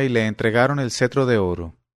diadema y le entregaron el cetro de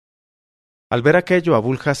oro. Al ver aquello,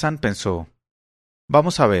 Abul Hasán pensó: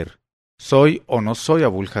 «Vamos a ver, ¿soy o no soy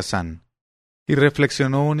Abul Hasán?». Y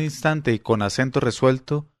reflexionó un instante y con acento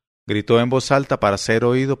resuelto gritó en voz alta para ser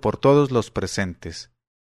oído por todos los presentes: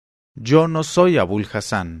 «Yo no soy Abul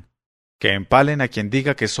Hasán. Que empalen a quien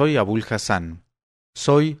diga que soy Abul Hasán.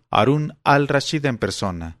 Soy Harún al-Rashid en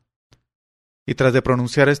persona». Y tras de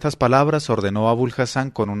pronunciar estas palabras ordenó a Abul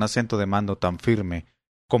Hasán con un acento de mando tan firme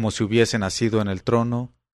como si hubiese nacido en el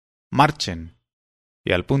trono: «¡Marchen!».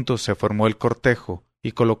 Y al punto se formó el cortejo,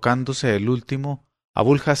 y colocándose el último,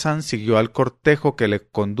 Abul Hasán siguió al cortejo que le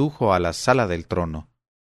condujo a la sala del trono.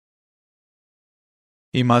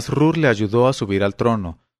 Y Masrur le ayudó a subir al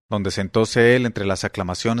trono, donde sentóse él entre las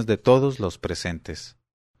aclamaciones de todos los presentes.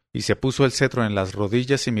 Y se puso el cetro en las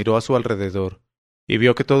rodillas y miró a su alrededor, y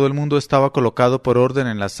vio que todo el mundo estaba colocado por orden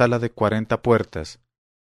en la sala de 40 puertas,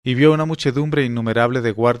 y vio una muchedumbre innumerable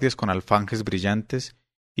de guardias con alfanjes brillantes,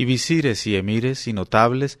 y visires y emires y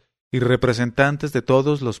notables, y representantes de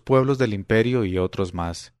todos los pueblos del imperio y otros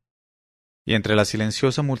más. Y entre la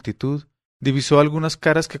silenciosa multitud divisó algunas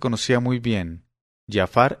caras que conocía muy bien: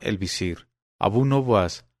 Jafar el visir, Abu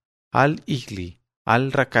Nuwas, al-Igli,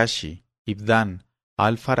 al-Rakashi, Ibdán,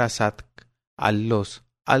 al-Farasat, al-Los,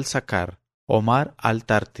 al-Sakar, Omar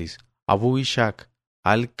al-Tartis, Abu Ishaq,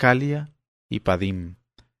 al-Kalia y Padim.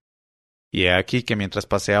 Y he aquí que mientras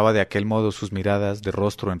paseaba de aquel modo sus miradas de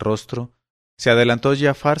rostro en rostro, se adelantó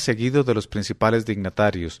Jafar seguido de los principales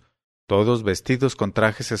dignatarios, todos vestidos con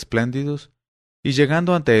trajes espléndidos, y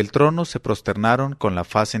llegando ante el trono se prosternaron con la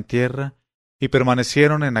faz en tierra, y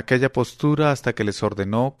permanecieron en aquella postura hasta que les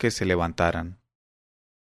ordenó que se levantaran.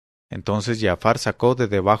 Entonces Jafar sacó de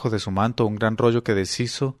debajo de su manto un gran rollo que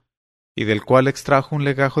deshizo, y del cual extrajo un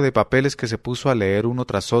legajo de papeles que se puso a leer uno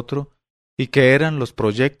tras otro, y que eran los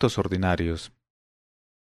proyectos ordinarios.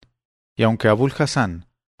 Y aunque Abul Hasán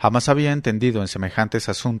jamás había entendido en semejantes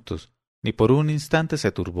asuntos, ni por un instante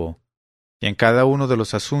se turbó, y en cada uno de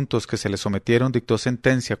los asuntos que se le sometieron dictó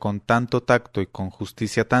sentencia con tanto tacto y con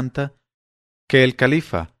justicia tanta, que el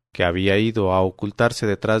califa, que había ido a ocultarse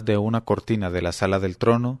detrás de una cortina de la sala del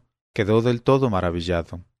trono, quedó del todo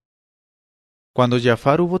maravillado. Cuando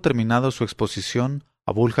Jafar hubo terminado su exposición,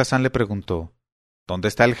 Abul Hasán le preguntó: ¿Dónde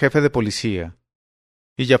está el jefe de policía?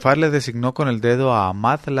 Y Jafar le designó con el dedo a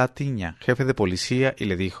Ahmad la Tiña, jefe de policía, y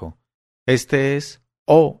le dijo: Este es,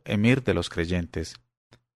 oh emir de los creyentes.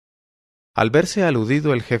 Al verse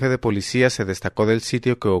aludido, el jefe de policía se destacó del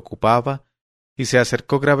sitio que ocupaba y se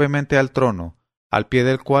acercó gravemente al trono, al pie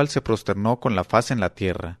del cual se prosternó con la faz en la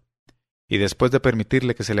tierra. Y después de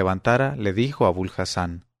permitirle que se levantara, le dijo a Abul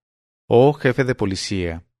Hasán: Oh jefe de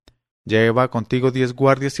policía, lleva contigo 10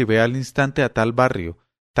 guardias y ve al instante a tal barrio,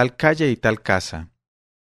 tal calle y tal casa.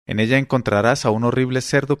 En ella encontrarás a un horrible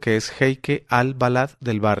cerdo que es Jeique al-Balad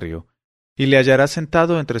del barrio, y le hallarás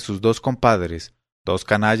sentado entre sus 2 compadres, 2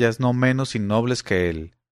 canallas no menos innobles que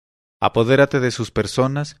él. Apodérate de sus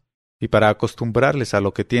personas, y para acostumbrarles a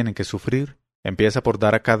lo que tienen que sufrir, empieza por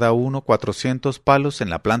dar a cada uno 400 palos en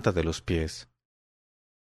la planta de los pies.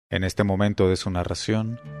 En este momento de su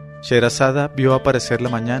narración, Sherazada vio aparecer la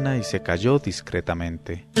mañana y se calló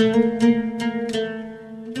discretamente.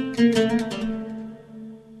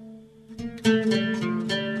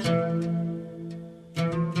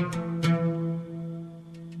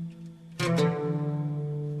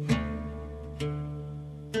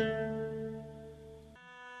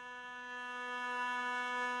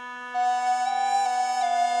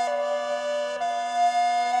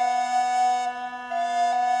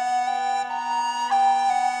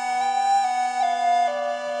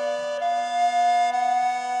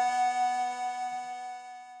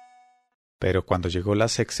 Pero cuando llegó la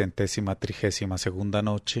 632ª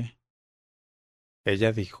noche,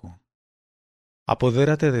 ella dijo: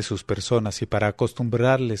 Apodérate de sus personas y para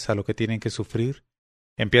acostumbrarles a lo que tienen que sufrir,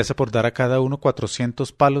 empieza por dar a cada uno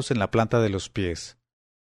 400 palos en la planta de los pies,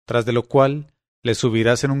 tras de lo cual les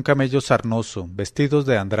subirás en un camello sarnoso, vestidos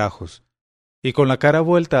de andrajos, y con la cara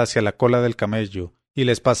vuelta hacia la cola del camello, y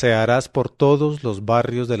les pasearás por todos los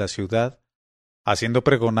barrios de la ciudad, haciendo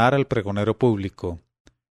pregonar al pregonero público: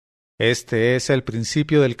 Este es el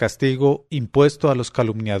principio del castigo impuesto a los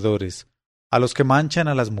calumniadores, a los que manchan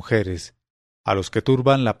a las mujeres, a los que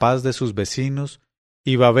turban la paz de sus vecinos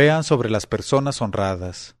y babean sobre las personas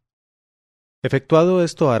honradas. Efectuado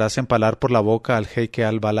esto, harás empalar por la boca al jeique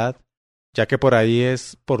al-Balad, ya que por ahí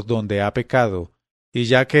es por donde ha pecado, y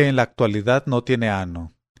ya que en la actualidad no tiene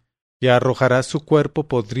ano, y arrojarás su cuerpo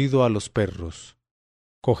podrido a los perros.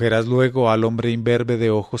 Cogerás luego al hombre imberbe de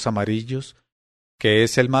ojos amarillos, que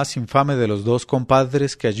es el más infame de los 2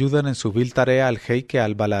 compadres que ayudan en su vil tarea al jeique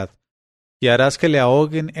al-Balad, y harás que le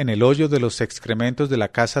ahoguen en el hoyo de los excrementos de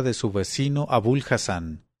la casa de su vecino Abul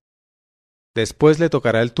Hasán. Después le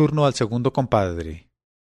tocará el turno al segundo compadre.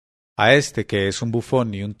 A este, que es un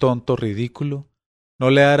bufón y un tonto ridículo,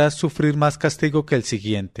 no le harás sufrir más castigo que el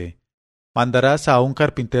siguiente. Mandarás a un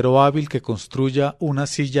carpintero hábil que construya una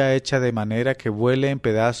silla hecha de manera que vuele en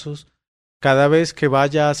pedazos cada vez que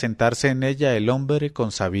vaya a sentarse en ella el hombre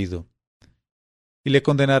consabido. Y le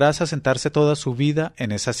condenarás a sentarse toda su vida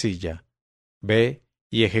en esa silla. Ve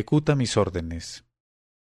y ejecuta mis órdenes.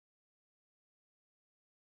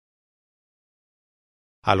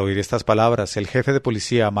 Al oír estas palabras, el jefe de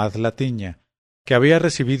policía Ahmad Latiña, que había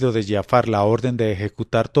recibido de Giafar la orden de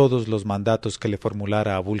ejecutar todos los mandatos que le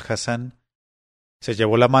formulara Abul Hassan, se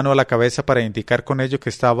llevó la mano a la cabeza para indicar con ello que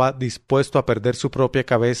estaba dispuesto a perder su propia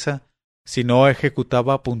cabeza si no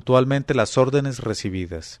ejecutaba puntualmente las órdenes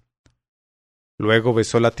recibidas. Luego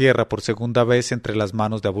besó la tierra por segunda vez entre las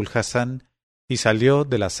manos de Abul Hassan y salió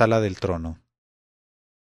de la sala del trono.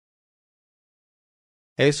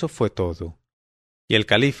 Eso fue todo. Y el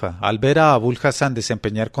califa, al ver a Abul Hassan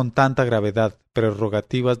desempeñar con tanta gravedad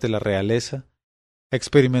prerrogativas de la realeza,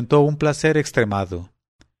 experimentó un placer extremado.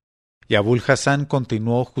 Y Abul Hassan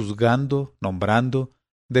continuó juzgando, nombrando,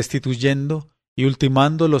 destituyendo y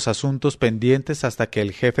ultimando los asuntos pendientes hasta que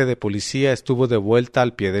el jefe de policía estuvo de vuelta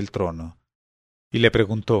al pie del trono. Y le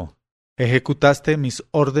preguntó: ¿Ejecutaste mis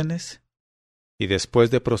órdenes? Y después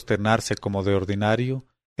de prosternarse como de ordinario,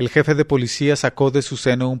 el jefe de policía sacó de su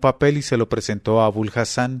seno un papel y se lo presentó a Abul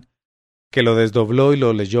Hassan, que lo desdobló y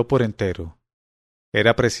lo leyó por entero.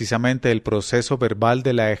 Era precisamente el proceso verbal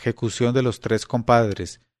de la ejecución de los tres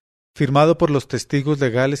compadres, firmado por los testigos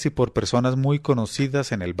legales y por personas muy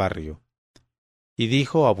conocidas en el barrio. Y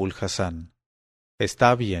dijo Abul Hassan: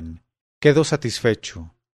 «Está bien, quedo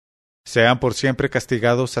satisfecho. Sean por siempre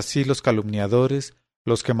castigados así los calumniadores,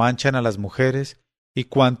 los que manchan a las mujeres y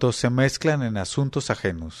cuantos se mezclan en asuntos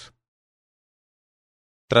ajenos».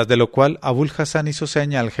 Tras de lo cual Abul Hassan hizo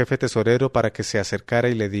seña al jefe tesorero para que se acercara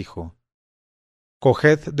y le dijo: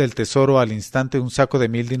 «Coged del tesoro al instante un saco de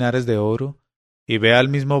 1000 dinares de oro y ve al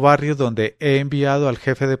mismo barrio donde he enviado al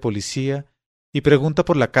jefe de policía y pregunta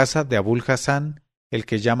por la casa de Abul Hassan, el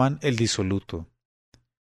que llaman el disoluto.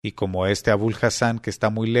 Y como este Abul Hassan, que está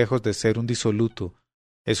muy lejos de ser un disoluto,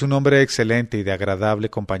 es un hombre excelente y de agradable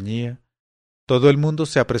compañía, todo el mundo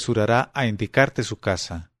se apresurará a indicarte su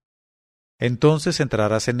casa. Entonces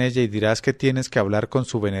entrarás en ella y dirás que tienes que hablar con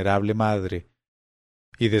su venerable madre,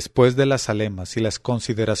 y después de las alemas y las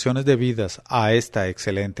consideraciones debidas a esta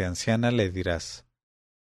excelente anciana le dirás: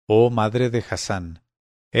 «Oh madre de Hassan,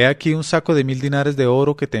 he aquí un saco de 1000 dinares de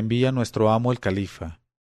oro que te envía nuestro amo el califa,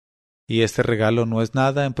 y este regalo no es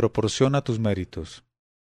nada en proporción a tus méritos.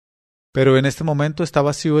 Pero en este momento está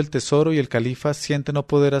vacío el tesoro y el califa siente no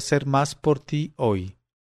poder hacer más por ti hoy.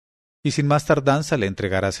 Y sin más tardanza le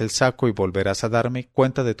entregarás el saco y volverás a darme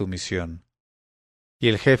cuenta de tu misión». Y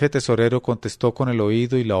el jefe tesorero contestó con el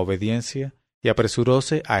oído y la obediencia, y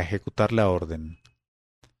apresuróse a ejecutar la orden.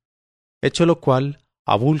 Hecho lo cual,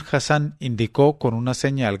 Abul Hassan indicó con una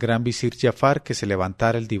seña al gran visir Giafar que se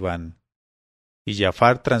levantara el diván. Y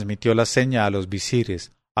Giafar transmitió la seña a los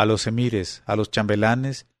visires, a los emires, a los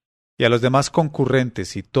chambelanes y a los demás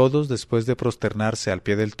concurrentes, y todos, después de prosternarse al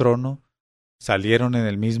pie del trono, salieron en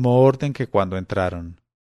el mismo orden que cuando entraron.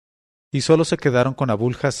 Y sólo se quedaron con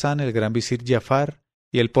Abul Hassan el gran visir Giafar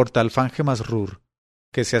y el portaalfanje Masrur,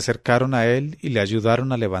 que se acercaron a él y le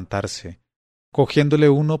ayudaron a levantarse, cogiéndole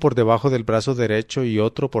uno por debajo del brazo derecho y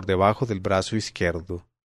otro por debajo del brazo izquierdo.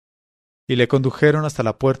 Y le condujeron hasta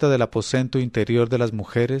la puerta del aposento interior de las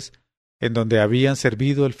mujeres, en donde habían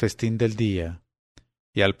servido el festín del día.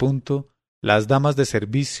 Y al punto, las damas de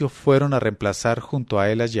servicio fueron a reemplazar junto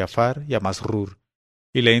a él a Giafar y a Masrur,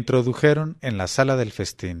 y le introdujeron en la sala del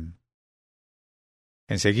festín.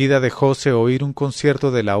 Enseguida dejóse oír un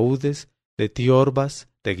concierto de laúdes, de tiorbas,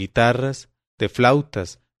 de guitarras, de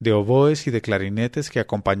flautas, de oboes y de clarinetes que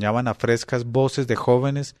acompañaban a frescas voces de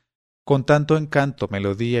jóvenes con tanto encanto,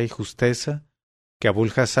 melodía y justeza, que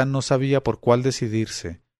Abul Hassan no sabía por cuál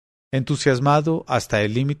decidirse, entusiasmado hasta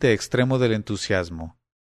el límite extremo del entusiasmo.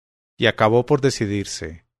 Y acabó por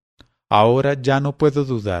decidirse: «Ahora ya no puedo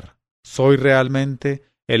dudar, soy realmente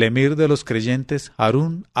el emir de los creyentes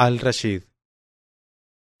Harún al-Rashid.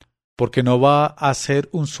 Porque no va a ser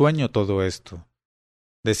un sueño todo esto.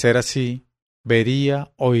 De ser así,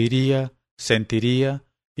 vería, oiría, sentiría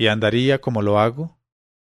y andaría como lo hago.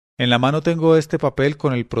 En la mano tengo este papel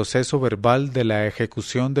con el proceso verbal de la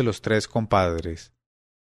ejecución de los tres compadres.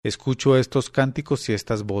 Escucho estos cánticos y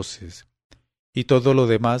estas voces, y todo lo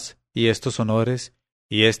demás, y estos honores,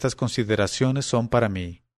 y estas consideraciones son para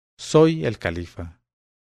mí. Soy el califa».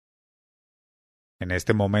 En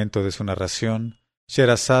este momento de su narración,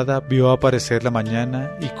 Sherazada vio aparecer la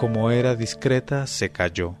mañana y como era discreta, se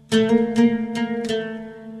calló.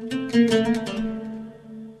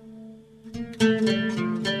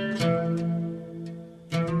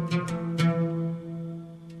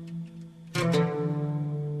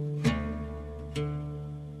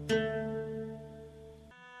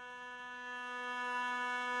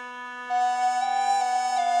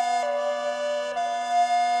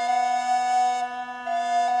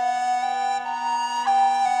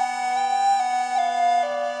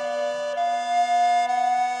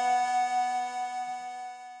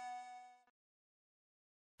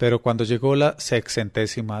 Pero cuando llegó la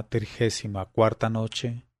 634ª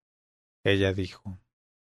noche, ella dijo: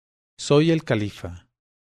 Soy el califa.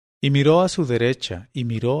 Y miró a su derecha y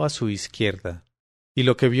miró a su izquierda, y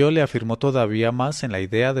lo que vio le afirmó todavía más en la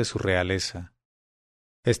idea de su realeza.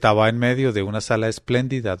 Estaba en medio de una sala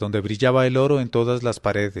espléndida donde brillaba el oro en todas las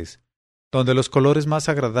paredes, donde los colores más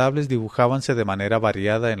agradables dibujábanse de manera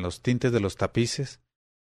variada en los tintes de los tapices,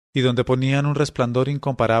 y donde ponían un resplandor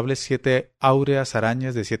incomparable 7 áureas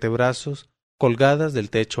arañas de 7 brazos colgadas del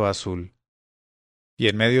techo azul. Y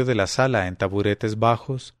en medio de la sala, en taburetes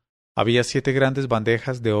bajos, había 7 grandes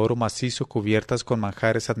bandejas de oro macizo cubiertas con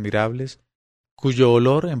manjares admirables, cuyo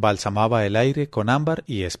olor embalsamaba el aire con ámbar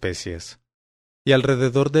y especias. Y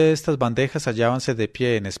alrededor de estas bandejas hallábanse de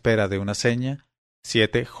pie en espera de una seña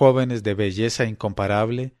 7 jóvenes de belleza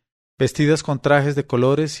incomparable, vestidas con trajes de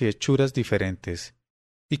colores y hechuras diferentes,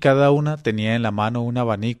 y cada una tenía en la mano un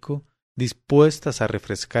abanico, dispuestas a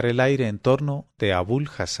refrescar el aire en torno de Abul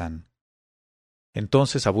Hassan.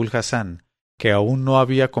 Entonces Abul Hassan, que aún no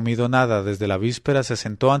había comido nada desde la víspera, se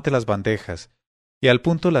sentó ante las bandejas, y al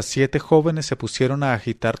punto las 7 jóvenes se pusieron a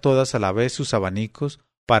agitar todas a la vez sus abanicos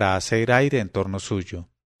para hacer aire en torno suyo.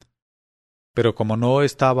 Pero como no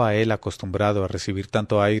estaba él acostumbrado a recibir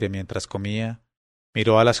tanto aire mientras comía,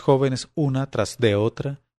 miró a las jóvenes una tras de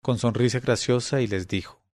otra con sonrisa graciosa y les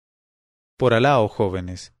dijo: Por Alá, oh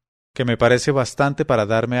jóvenes, que me parece bastante para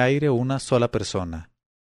darme aire una sola persona.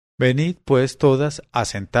 Venid, pues, todas a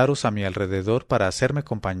sentaros a mi alrededor para hacerme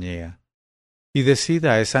compañía, y decid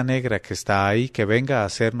a esa negra que está ahí que venga a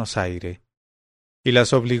hacernos aire. Y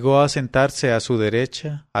las obligó a sentarse a su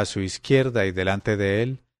derecha, a su izquierda y delante de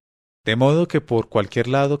él, de modo que por cualquier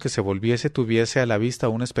lado que se volviese tuviese a la vista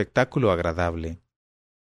un espectáculo agradable.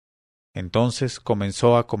 Entonces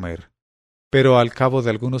comenzó a comer, pero al cabo de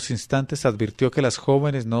algunos instantes advirtió que las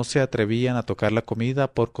jóvenes no se atrevían a tocar la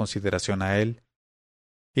comida por consideración a él,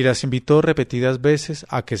 y las invitó repetidas veces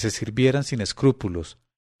a que se sirvieran sin escrúpulos,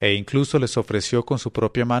 e incluso les ofreció con su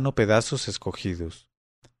propia mano pedazos escogidos.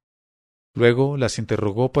 Luego las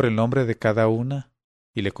interrogó por el nombre de cada una,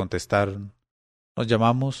 y le contestaron: Nos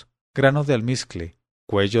llamamos grano de almizcle,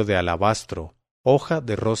 cuello de alabastro, hoja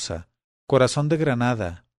de rosa, corazón de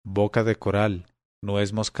granada, boca de coral,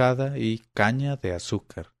 nuez moscada y caña de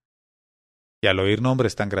azúcar. Y al oír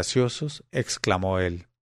nombres tan graciosos, exclamó él: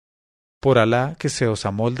 Por Alá que se os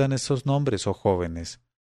amoldan esos nombres, oh jóvenes,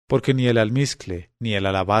 porque ni el almizcle, ni el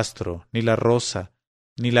alabastro, ni la rosa,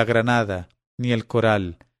 ni la granada, ni el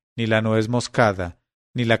coral, ni la nuez moscada,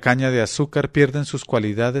 ni la caña de azúcar pierden sus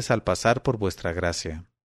cualidades al pasar por vuestra gracia.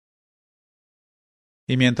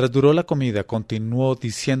 Y mientras duró la comida continuó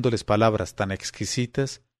diciéndoles palabras tan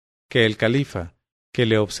exquisitas que el califa, que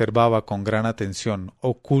le observaba con gran atención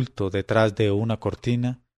oculto detrás de una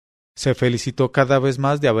cortina, se felicitó cada vez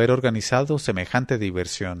más de haber organizado semejante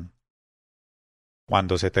diversión.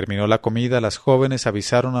 Cuando se terminó la comida, las jóvenes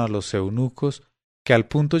avisaron a los eunucos que al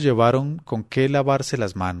punto llevaron con qué lavarse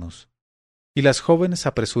las manos, y las jóvenes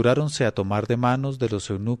apresuráronse a tomar de manos de los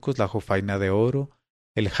eunucos la jofaina de oro,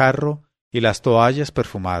 el jarro y las toallas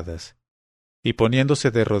perfumadas, y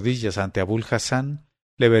poniéndose de rodillas ante Abul Hassan,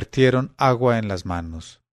 le vertieron agua en las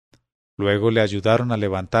manos. Luego le ayudaron a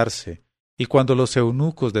levantarse, y cuando los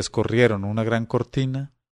eunucos descorrieron una gran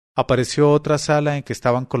cortina, apareció otra sala en que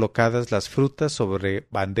estaban colocadas las frutas sobre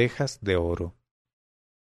bandejas de oro.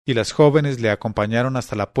 Y las jóvenes le acompañaron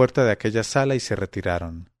hasta la puerta de aquella sala y se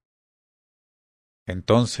retiraron.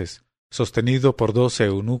 Entonces, sostenido por 2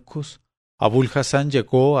 eunucos, Abul Hassan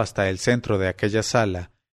llegó hasta el centro de aquella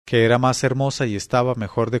sala, que era más hermosa y estaba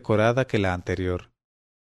mejor decorada que la anterior.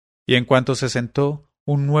 Y en cuanto se sentó,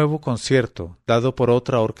 un nuevo concierto, dado por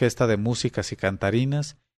otra orquesta de músicas y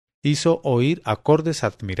cantarinas, hizo oír acordes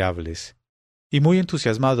admirables. Y muy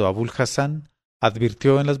entusiasmado Abul Hassan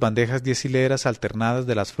advirtió en las bandejas 10 hileras alternadas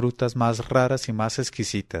de las frutas más raras y más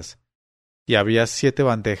exquisitas. Y había 7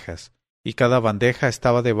 bandejas, y cada bandeja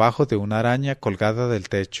estaba debajo de una araña colgada del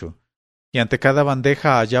techo, y ante cada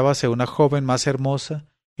bandeja hallábase una joven más hermosa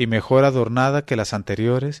y mejor adornada que las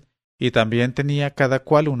anteriores, y también tenía cada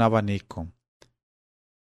cual un abanico.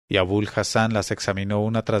 Y Abul Hassan las examinó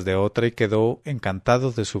una tras de otra y quedó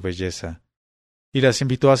encantado de su belleza, y las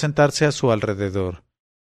invitó a sentarse a su alrededor,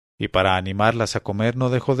 y para animarlas a comer no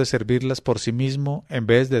dejó de servirlas por sí mismo en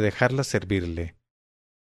vez de dejarlas servirle.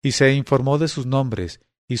 Y se informó de sus nombres,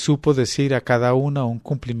 y supo decir a cada una un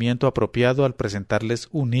cumplimiento apropiado al presentarles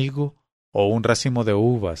un higo, o un racimo de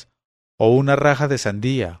uvas, o una raja de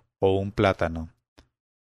sandía, o un plátano.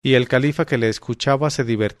 Y el califa que le escuchaba se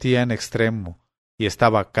divertía en extremo, y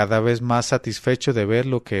estaba cada vez más satisfecho de ver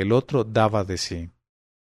lo que el otro daba de sí.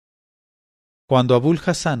 Cuando Abul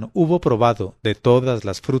Hassan hubo probado de todas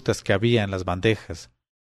las frutas que había en las bandejas,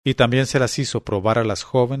 y también se las hizo probar a las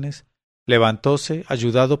jóvenes, levantóse,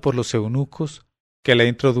 ayudado por los eunucos, que le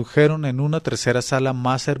introdujeron en una tercera sala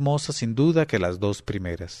más hermosa sin duda que las dos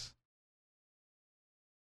primeras.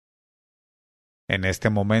 En este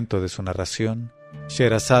momento de su narración,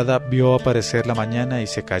 Sherazada vio aparecer la mañana y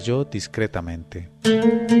se calló discretamente.